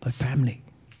 but family.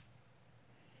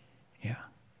 Yeah.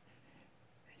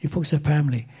 You folks are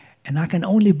family. And I can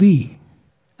only be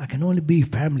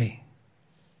family.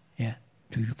 Yeah,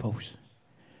 to you folks.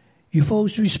 You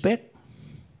folks respect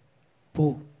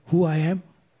for who I am,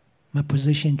 my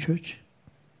position in church.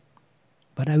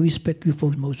 But I respect you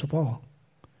folks most of all,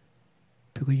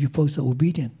 because you folks are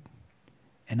obedient.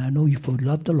 And I know you folks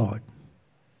love the Lord,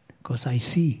 because I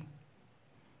see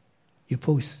you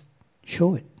folks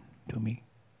show it to me.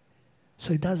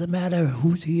 So it doesn't matter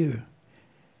who's here.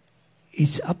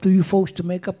 It's up to you folks to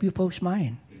make up your folks'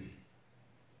 mind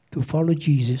to follow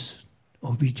Jesus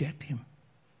or reject Him.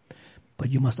 But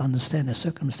you must understand the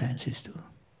circumstances too,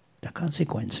 the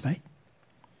consequence, right?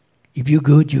 If you're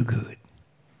good, you're good.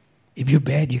 If you're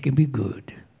bad, you can be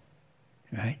good,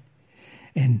 right?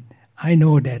 And I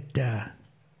know that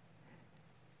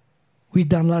we've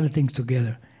done a lot of things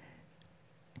together.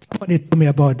 Somebody told me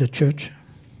about the church.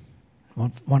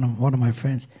 One of my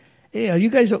friends. Hey, are you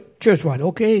guys at church? What?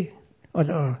 Okay.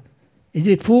 Is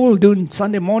it full during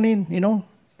Sunday morning?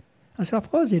 I said,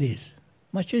 of course it is.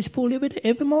 My church is full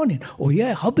every morning. Oh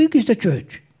yeah. How big is the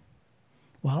church?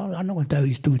 Well, I'm not going to tell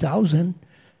you it's 2,000.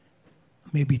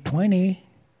 Maybe 20,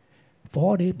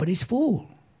 40, but it's full.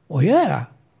 Oh yeah.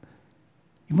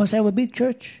 You must have a big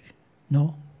church.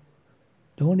 No.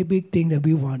 The only big thing that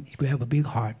we want is we have a big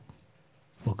heart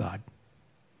for God.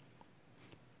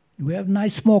 We have a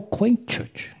nice, small, quaint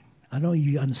church. I know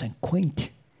you understand, quaint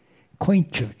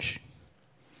church.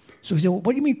 So he said, well,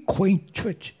 what do you mean quaint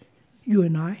church? You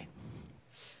and I.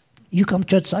 You come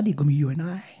church Sunday, it's going to be you and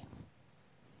I.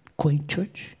 Quaint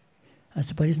church. I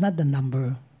said, but it's not the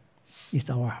number. It's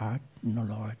our heart,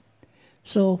 Lord.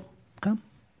 So come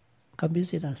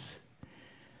visit us.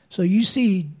 So you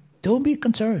see, don't be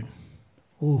concerned.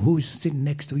 Oh, who's sitting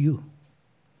next to you?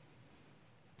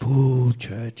 Full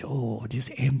church. Oh,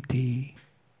 just empty.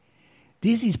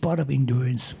 This is part of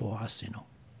endurance for us,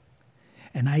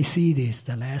 And I see this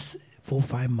the last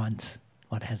 4-5 months,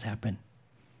 what has happened.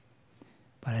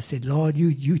 But I said, Lord,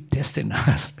 you testing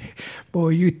us. Boy,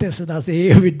 you testing us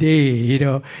every day,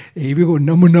 Hey, we go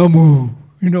namu,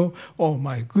 Oh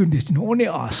my goodness, only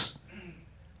us.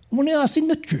 Only us in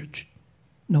the church.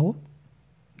 No,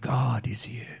 God is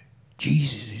here.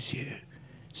 Jesus is here.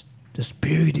 The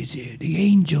Spirit is here. The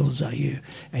angels are here.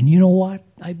 And you know what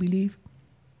I believe?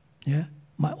 Yeah,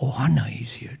 my ohana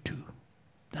is here too.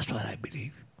 That's what I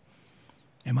believe.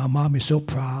 And my mom is so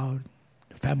proud.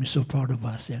 The family is so proud of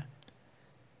us. Yeah.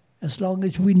 As long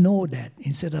as we know that,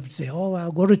 instead of saying, "Oh,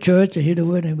 I'll go to church and hear the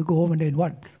word, and we go home, and then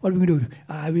what are we going to do?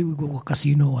 We will go to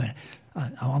casino, and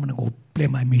I'm going to go play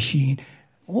my machine."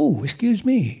 Oh, excuse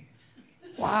me.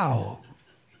 Wow.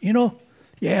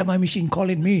 Yeah, my machine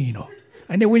calling me,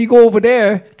 And then when you go over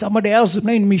there, somebody else is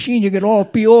playing the machine, you get all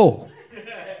PO.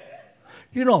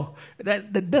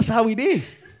 That's how it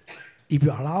is. If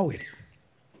you allow it.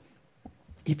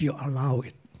 If you allow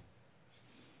it.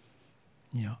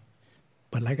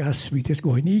 But like us, we just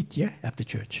go and eat, after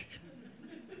church.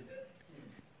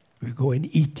 We go and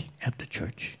eat after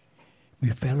church. We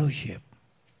fellowship.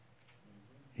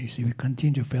 You see, we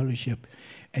continue fellowship,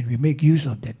 and we make use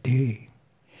of that day.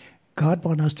 God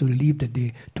wants us to live the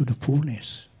day to the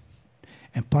fullness.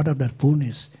 And part of that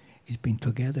fullness is being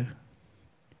together.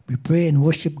 We pray and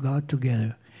worship God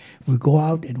together. We go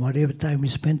out, and whatever time we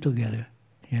spend together,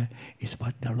 is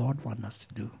what the Lord wants us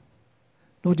to do.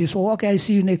 Notice, okay, I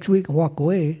see you next week, and walk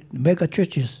away. Mega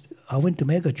churches, I went to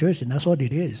mega church, and that's what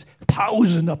it is.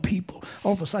 Thousands of people.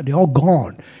 All of a sudden, they're all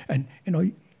gone. And,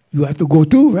 you have to go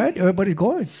too, right? Everybody's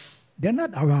going. They're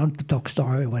not around to talk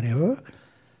story or whatever.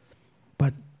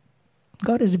 But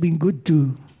God has been good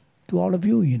to all of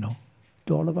you,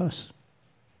 to all of us.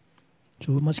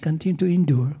 So we must continue to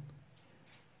endure.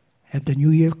 Have the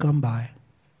new year come by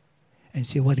and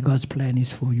see what God's plan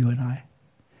is for you and I.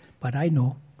 But I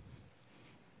know,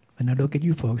 when I look at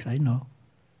you folks, I know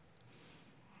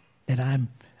that I'm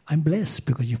blessed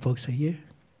because you folks are here.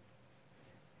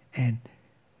 And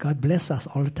God bless us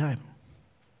all the time.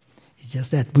 It's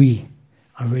just that we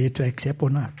are ready to accept or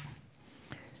not.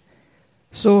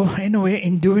 So anyway,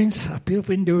 endurance, appeal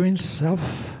for endurance,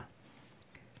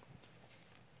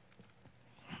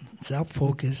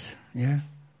 self-focus,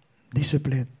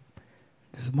 discipline.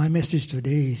 So my message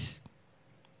today is,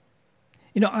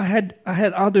 I had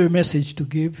other message to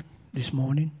give this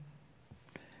morning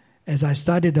as I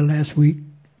started the last week.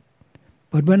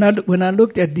 But when I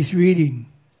looked at this reading,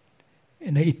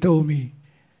 and it told me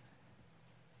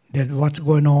that what's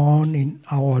going on in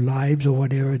our lives or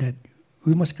whatever, that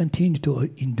we must continue to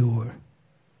endure.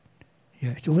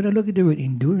 Yeah. So when I look at the word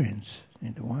endurance,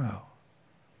 and wow.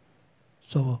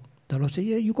 So the Lord said,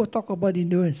 you go talk about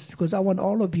endurance, because I want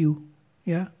all of you,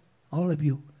 all of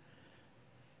you,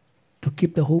 to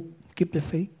keep the hope, keep the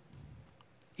faith,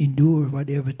 endure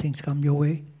whatever things come your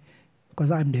way,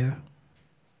 because I'm there.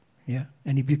 Yeah.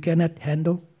 And if you cannot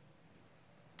handle,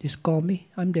 just call me.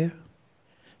 I'm there.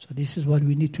 So this is what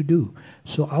we need to do.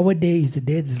 So our day is the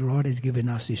day that the Lord has given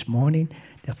us this morning,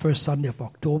 the first Sunday of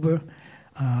October,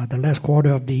 the last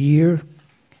quarter of the year.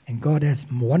 And God has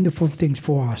wonderful things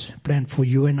for us, planned for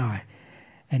you and I.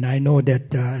 And I know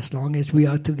that as long as we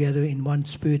are together in one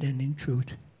spirit and in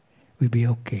truth, we'll be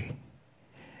okay.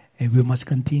 And we must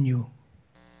continue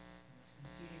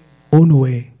our own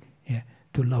way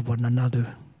to love one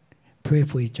another, pray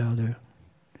for each other.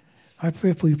 I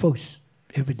pray for you folks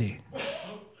every day,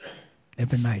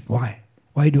 every night. Why?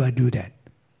 Why do I do that?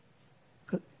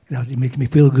 Does it make me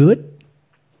feel good?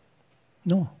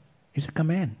 No. It's a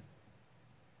command.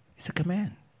 It's a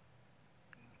command.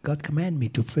 God commanded me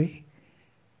to pray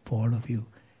for all of you.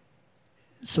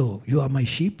 So you are my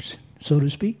sheep, so to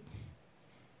speak.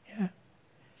 Yeah.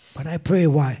 But I pray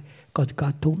why? Because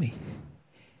God told me.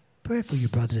 Pray for your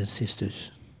brothers and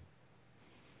sisters.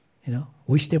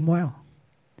 Wish them well.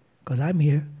 Because I'm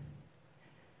here.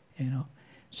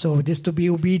 So just to be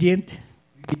obedient,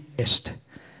 be blessed.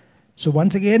 So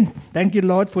once again, thank you,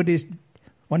 Lord, for these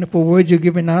wonderful words you've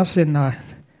given us, and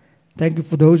thank you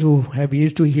for those who have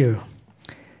ears to hear.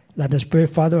 Let us pray.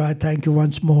 Father, I thank you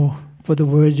once more for the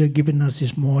words you've given us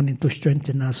this morning to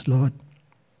strengthen us, Lord,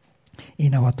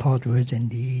 in our thought, words, and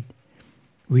deed.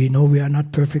 We know we are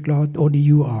not perfect, Lord. Only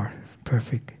you are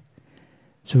perfect.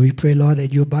 So we pray, Lord,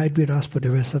 that you abide with us for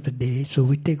the rest of the day. So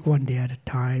we take one day at a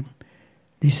time.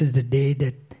 This is the day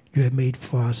that you have made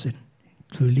for us, and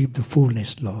to live the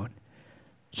fullness, Lord.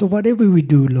 So whatever we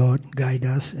do, Lord, guide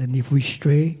us. And if we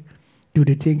stray, do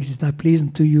the things that's not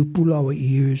pleasing to you, pull our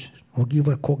ears, or give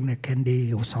a coconut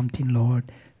candy or something,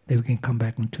 Lord, that we can come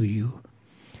back unto you.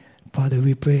 Father,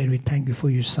 we pray and we thank you for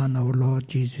your Son, our Lord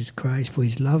Jesus Christ, for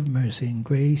his love, mercy, and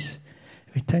grace.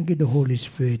 We thank you, the Holy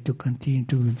Spirit, to continue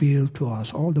to reveal to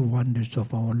us all the wonders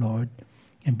of our Lord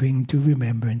and bring to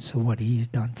remembrance of what he has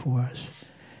done for us.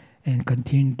 And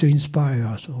continue to inspire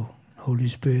us, oh Holy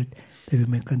Spirit, that we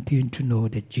may continue to know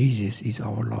that Jesus is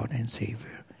our Lord and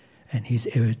Savior, and he's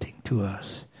everything to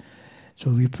us. So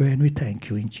we pray and we thank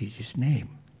you in Jesus' name.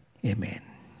 Amen.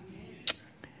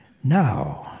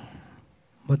 Now,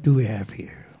 what do we have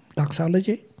here?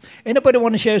 Doxology? Anybody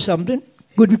want to share something?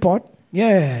 Good report?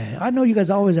 Yeah, I know you guys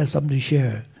always have something to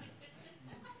share.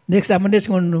 Next time I'm just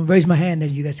going to raise my hand and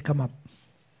you guys come up.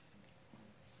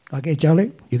 Okay,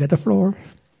 Charlie, you got the floor.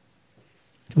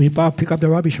 When you pick up the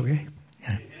rubbish, okay?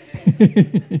 Yeah.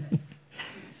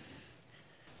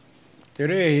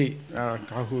 Today,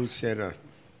 Kahu said a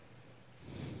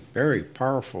very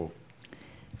powerful,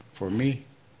 for me,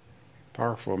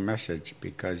 powerful message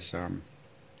because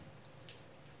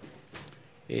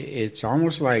it's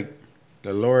almost like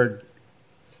the Lord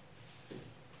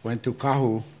went to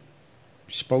Kahu,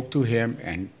 spoke to him,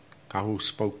 and Kahu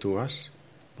spoke to us,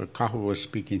 but Kahu was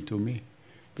speaking to me.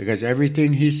 Because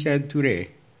everything he said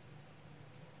today,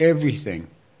 everything,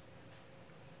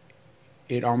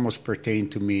 it almost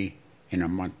pertained to me in a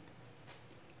month.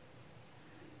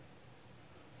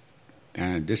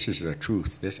 And this is the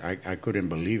truth. I couldn't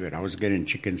believe it. I was getting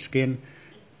chicken skin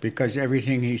because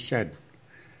everything he said.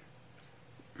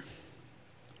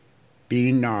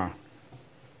 Being, I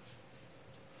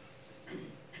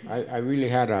really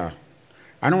had I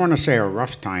don't want to say a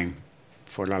rough time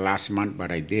for the last month,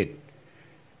 but I did.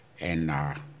 And,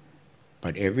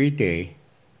 but every day,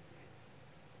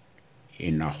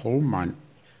 in a whole month,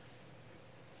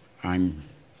 and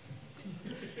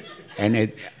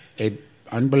it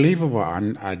unbelievable.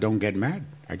 I don't get mad.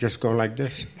 I just go like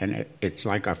this, and it's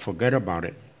like I forget about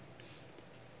it.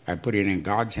 I put it in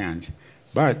God's hands.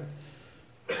 But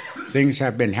things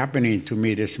have been happening to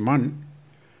me this month,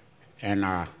 and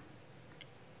I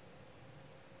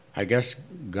guess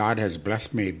God has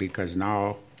blessed me because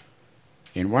now,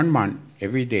 in 1 month,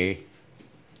 every day,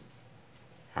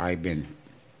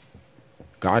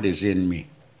 God is in me.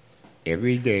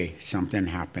 Every day something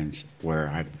happens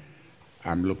where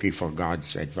I'm looking for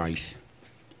God's advice.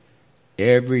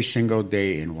 Every single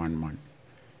day in 1 month.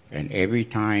 And every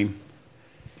time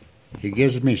he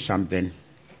gives me something,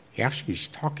 he actually is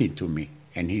talking to me.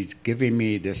 And he's giving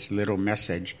me this little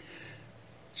message.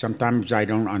 Sometimes I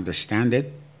don't understand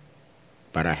it,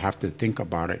 but I have to think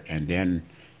about it. And then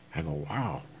I go,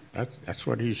 wow, that's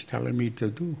what he's telling me to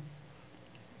do.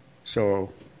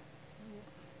 So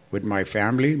with my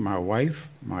family, my wife,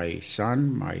 my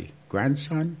son, my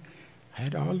grandson, I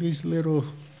had all these little,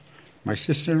 my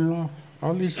sister-in-law,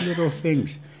 all these little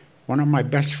things. One of my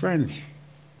best friends,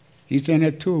 he's in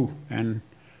it too. And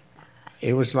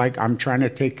it was like I'm trying to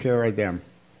take care of them.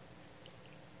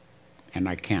 And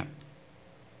I can't.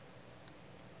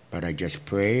 But I just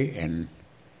pray, and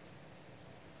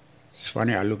it's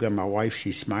funny, I look at my wife,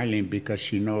 she's smiling because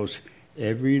she knows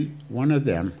every one of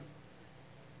them,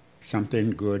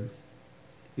 something good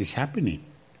is happening.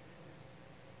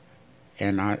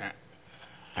 And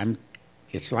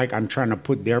it's like I'm trying to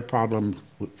put their problem,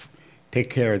 take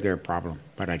care of their problem,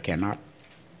 but I cannot.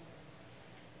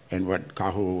 And what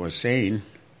Kahu was saying,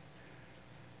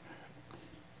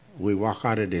 we walk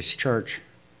out of this church,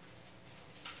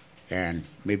 and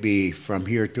maybe from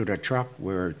here to the truck,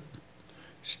 we're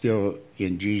still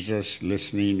in Jesus,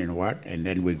 listening and what, and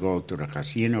then we go to the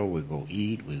casino, we go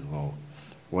eat, we go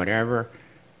whatever,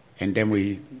 and then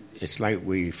it's like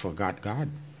we forgot God.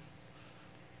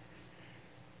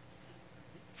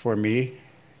 For me,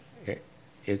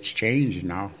 it's changed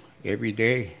now every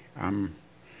day. I'm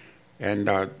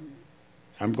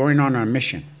going on a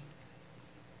mission.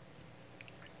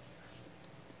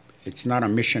 It's not a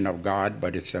mission of God,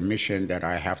 but it's a mission that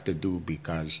I have to do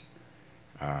because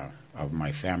of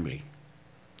my family.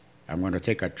 I'm going to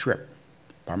take a trip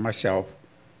by myself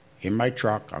in my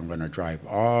truck. I'm going to drive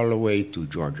all the way to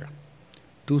Georgia,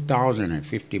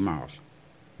 2,050 miles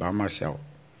by myself.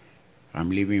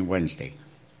 I'm leaving Wednesday.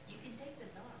 You can take the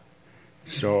dog.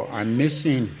 So I'm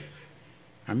missing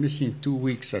 2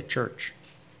 weeks of church,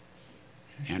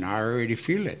 and I already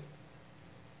feel it.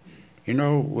 You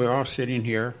know, we're all sitting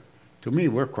here. To me,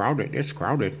 we're crowded. It's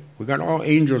crowded. We got all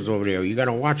angels over there. You got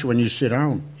to watch when you sit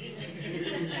down.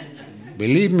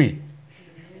 Believe me,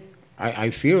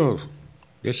 I feel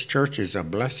this church is a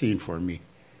blessing for me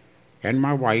and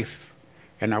my wife,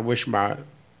 and I wish the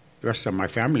rest of my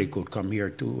family could come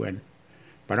here too.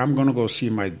 But I'm going to go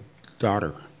see my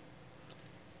daughter,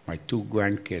 my 2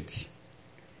 grandkids.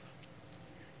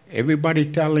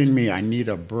 Everybody telling me I need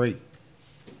a break,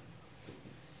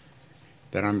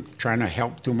 that I'm trying to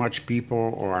help too much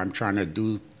people, or I'm trying to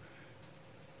do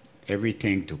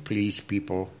everything to please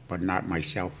people, but not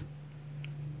myself.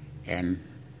 And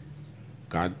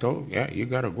God told, yeah, you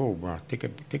got to go, bro. Take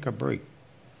a break.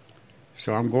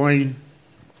 So I'm going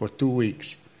for 2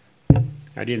 weeks.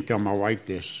 I didn't tell my wife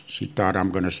this. She thought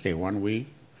I'm going to stay 1 week.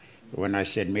 When I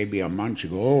said maybe a month, she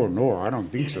go, "Oh no, I don't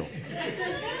think so."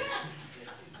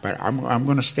 But I'm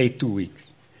going to stay 2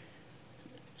 weeks,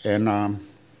 and I'm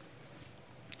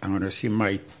going to see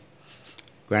my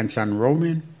grandson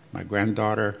Roman, my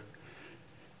granddaughter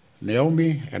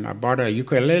Naomi, and I bought a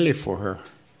ukulele for her,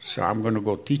 so I'm going to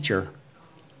go teach her.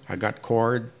 I got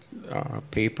chord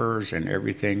papers and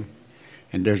everything,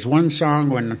 and there's one song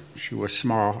when she was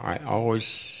small I always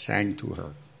sang to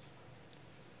her.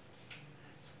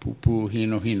 Pupu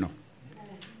Hino Hino.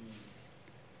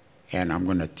 And I'm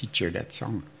going to teach her that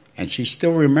song. And she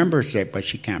still remembers it, but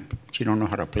she don't know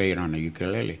how to play it on the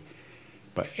ukulele.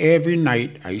 But every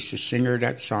night I used to sing her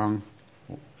that song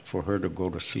for her to go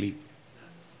to sleep.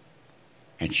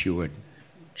 And she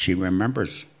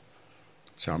remembers.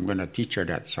 So I'm going to teach her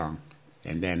that song.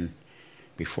 And then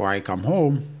before I come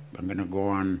home, I'm going to go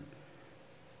on,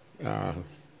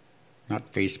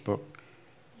 not Facebook,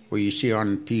 where you see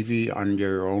on TV on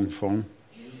your own phone,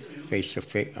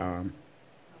 face-to-face,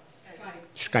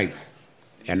 Skype.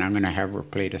 And I'm going to have her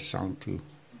play the song to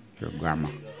her grandma.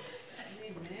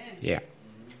 Yeah.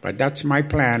 But that's my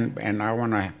plan, and I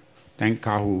want to thank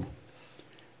Kahu.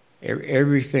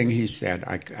 Everything he said,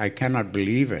 I cannot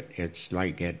believe it. It's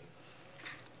like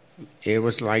it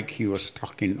was like he was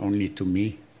talking only to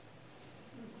me.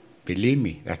 Believe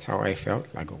me, that's how I felt.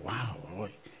 I go, wow.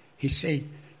 He's saying,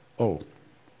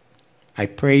 I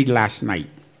prayed last night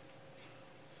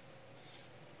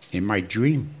in my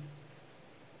dream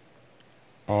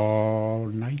all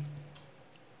night.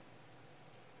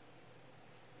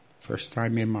 First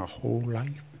time in my whole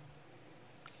life.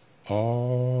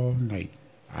 All night.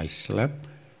 I slept,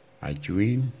 I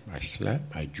dreamed, I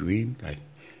slept, I dreamed.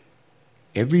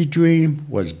 Every dream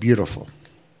was beautiful.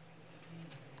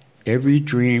 Every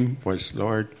dream was,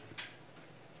 Lord,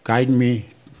 guide me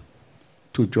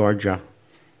to Georgia.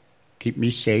 Keep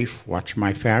me safe. Watch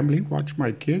my family. Watch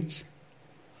my kids.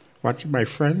 Watch my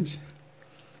friends.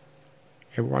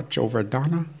 And watch over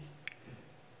Donna.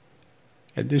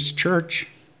 And this church,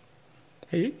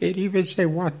 it even say,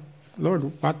 "What,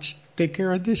 Lord, take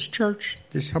care of this church,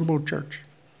 this humble church."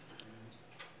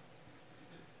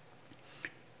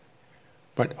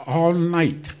 But all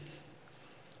night,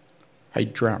 I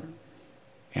dreamt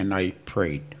and I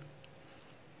prayed.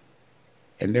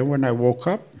 And then when I woke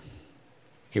up,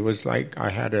 it was like I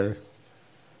had a,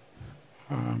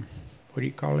 what do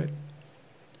you call it?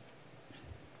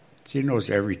 She knows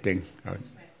everything.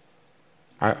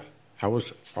 I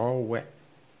was all wet,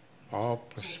 all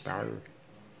perspired.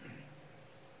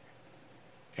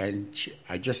 And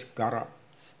I just got up,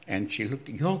 and she looked,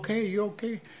 "You okay? You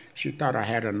okay?" She thought I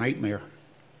had a nightmare.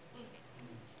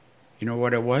 You know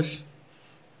what it was?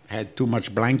 I had too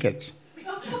much blankets.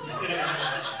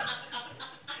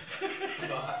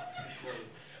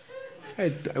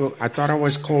 I thought I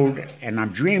was cold, and I'm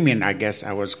dreaming, I guess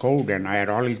I was cold, and I had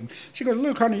all these... She goes,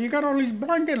 "Look, honey, you got all these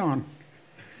blankets on."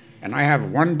 And I have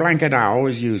one blanket I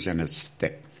always use, and it's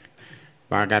thick.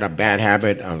 But I got a bad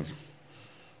habit of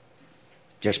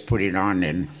just putting it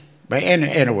on. But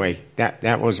anyway,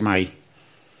 that was my...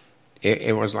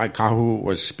 It was like Kahu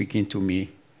was speaking to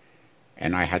me,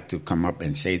 and I had to come up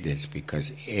and say this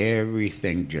because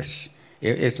everything just...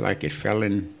 It's like it fell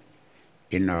in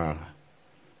a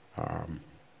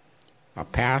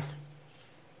path,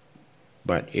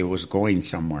 but it was going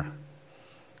somewhere.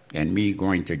 And me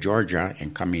going to Georgia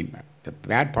and coming, the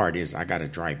bad part is I got to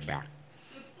drive back.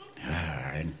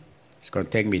 And it's going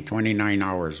to take me 29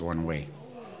 hours one way.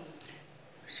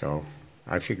 So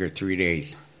I figured 3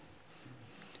 days.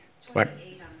 But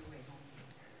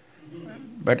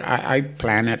I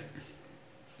plan it,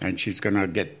 and she's going to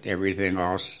get everything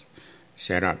all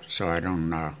set up so I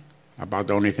don't... about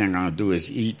the only thing I'm going to do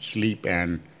is eat, sleep,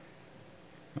 and...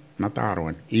 Not the other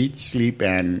one. Eat, sleep,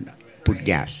 and put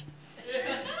gas.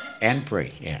 And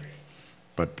pray, yeah.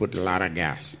 But put a lot of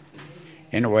gas.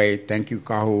 Anyway, thank you,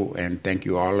 Kahu, and thank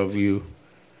you, all of you,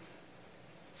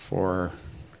 for...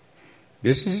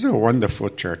 This is a wonderful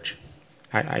church.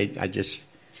 I'm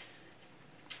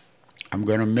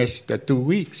going to miss the 2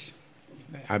 weeks.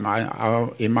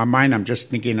 In my mind, I'm just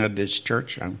thinking of this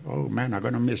church. Oh, man, I'm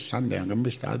going to miss Sunday. I'm going to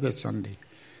miss the other Sunday.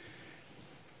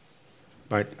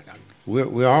 But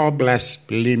we're all blessed,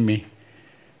 believe me.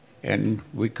 And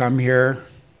we come here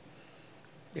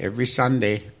every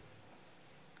Sunday.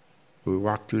 We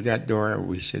walk through that door,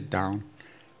 we sit down.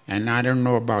 And I don't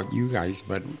know about you guys,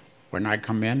 but when I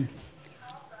come in,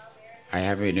 I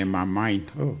have it in my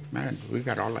mind. Oh, man, we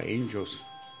got all the angels.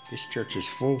 This church is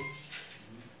full.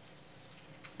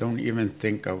 Don't even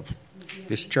think of...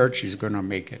 This church is going to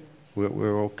make it.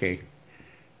 We're okay.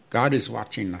 God is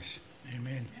watching us.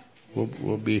 Amen.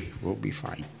 We'll be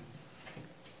fine.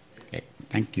 Okay.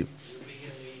 Thank you.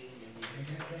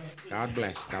 God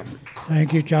bless. God bless.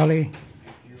 Thank you, Charlie.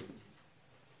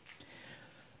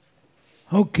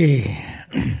 Okay.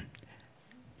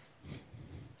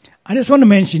 I just want to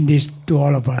mention this to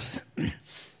all of us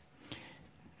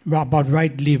about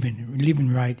right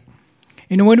living right.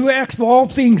 You know, when we ask for all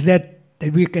things that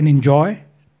we can enjoy,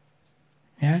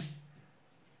 yeah,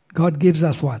 God gives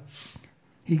us what?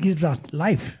 He gives us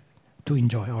life to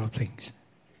enjoy all things.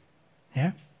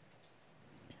 Yeah?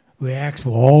 We ask for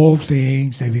all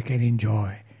things that we can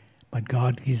enjoy, but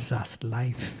God gives us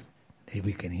life that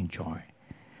we can enjoy.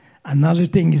 Another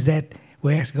thing is that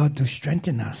we ask God to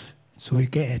strengthen us so we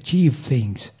can achieve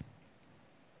things.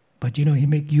 But you know, He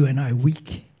makes you and I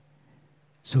weak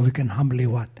so we can humbly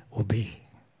what? Obey.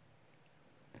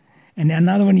 And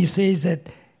another one, He says that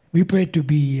we pray to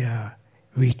be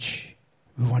rich.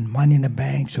 We want money in the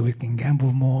bank so we can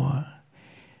gamble more.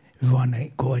 We want to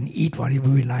go and eat whatever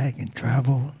we like and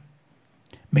travel.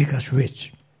 Make us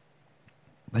rich.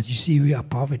 But you see, we are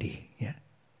poverty. Yeah.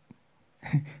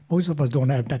 Most of us don't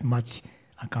have that much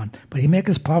account. But He makes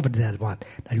us poverty that what?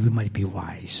 That we might be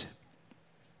wise.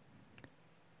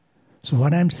 So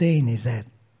what I'm saying is that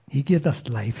He gives us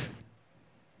life.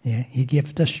 Yeah. He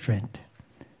gives us strength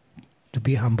to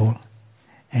be humble.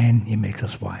 And He makes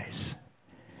us wise.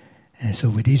 And so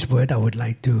with this word, I would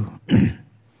like to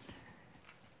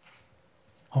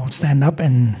all stand up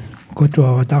and go to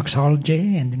our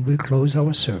doxology, and then we'll close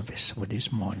our service for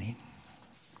this morning.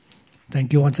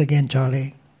 Thank you once again,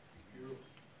 Charlie.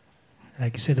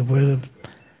 Like I said, the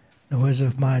words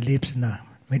of my lips and the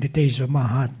meditation of my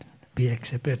heart be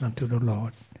accepted unto the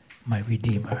Lord, my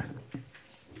Redeemer.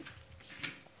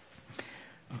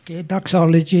 Okay,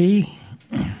 doxology.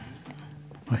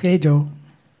 Okay, Joe.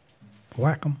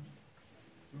 Welcome.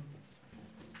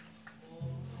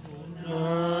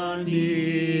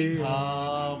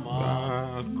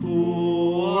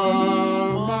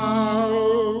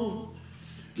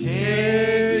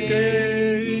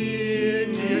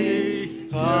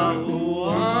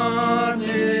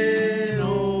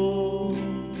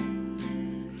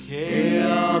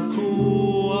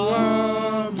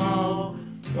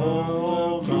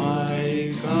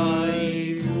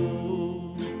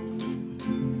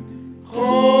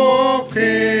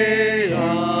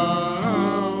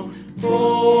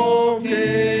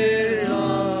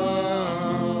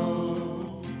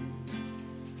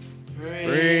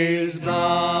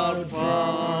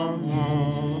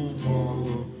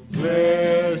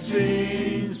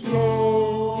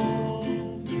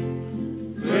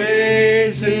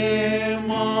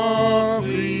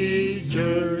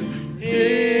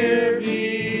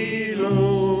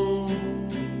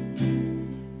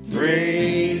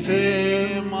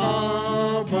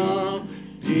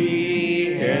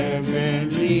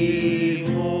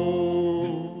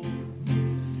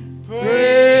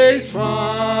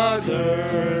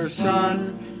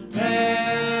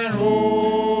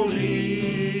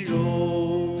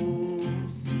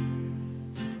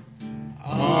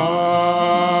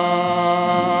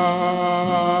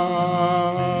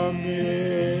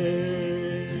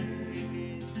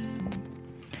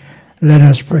 Let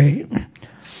us pray.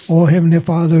 Oh, Heavenly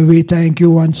Father, we thank you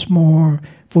once more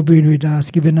for being with us,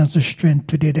 giving us the strength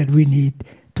today that we need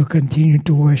to continue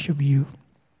to worship you.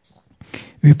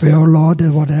 We pray, oh Lord,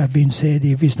 that what has been said,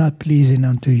 if it's not pleasing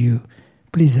unto you,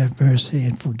 please have mercy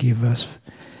and forgive us.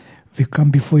 We come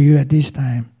before you at this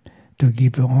time to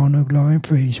give you honor, glory, and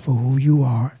praise for who you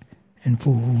are and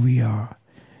for who we are.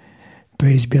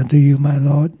 Praise be unto you, my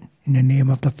Lord. In the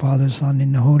name of the Father, Son,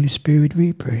 and the Holy Spirit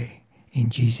we pray. In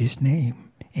Jesus'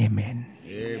 name, amen.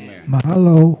 Amen.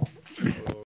 Mahalo.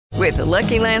 With the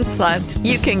Lucky Land Slots,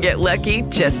 you can get lucky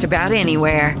just about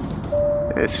anywhere.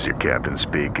 This is your captain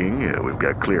speaking. We've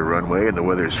got clear runway and the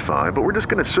weather's fine, but we're just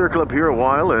going to circle up here a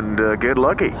while and get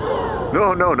lucky.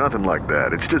 No, nothing like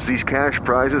that. It's just these cash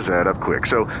prizes add up quick.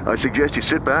 So I suggest you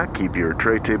sit back, keep your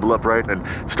tray table upright, and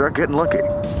start getting lucky.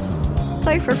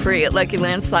 Play for free at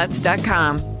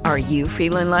LuckyLandSlots.com. Are you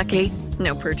feeling lucky?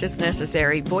 No purchase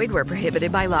necessary. Void where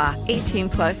prohibited by law.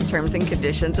 18+ terms and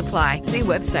conditions apply. See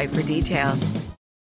website for details.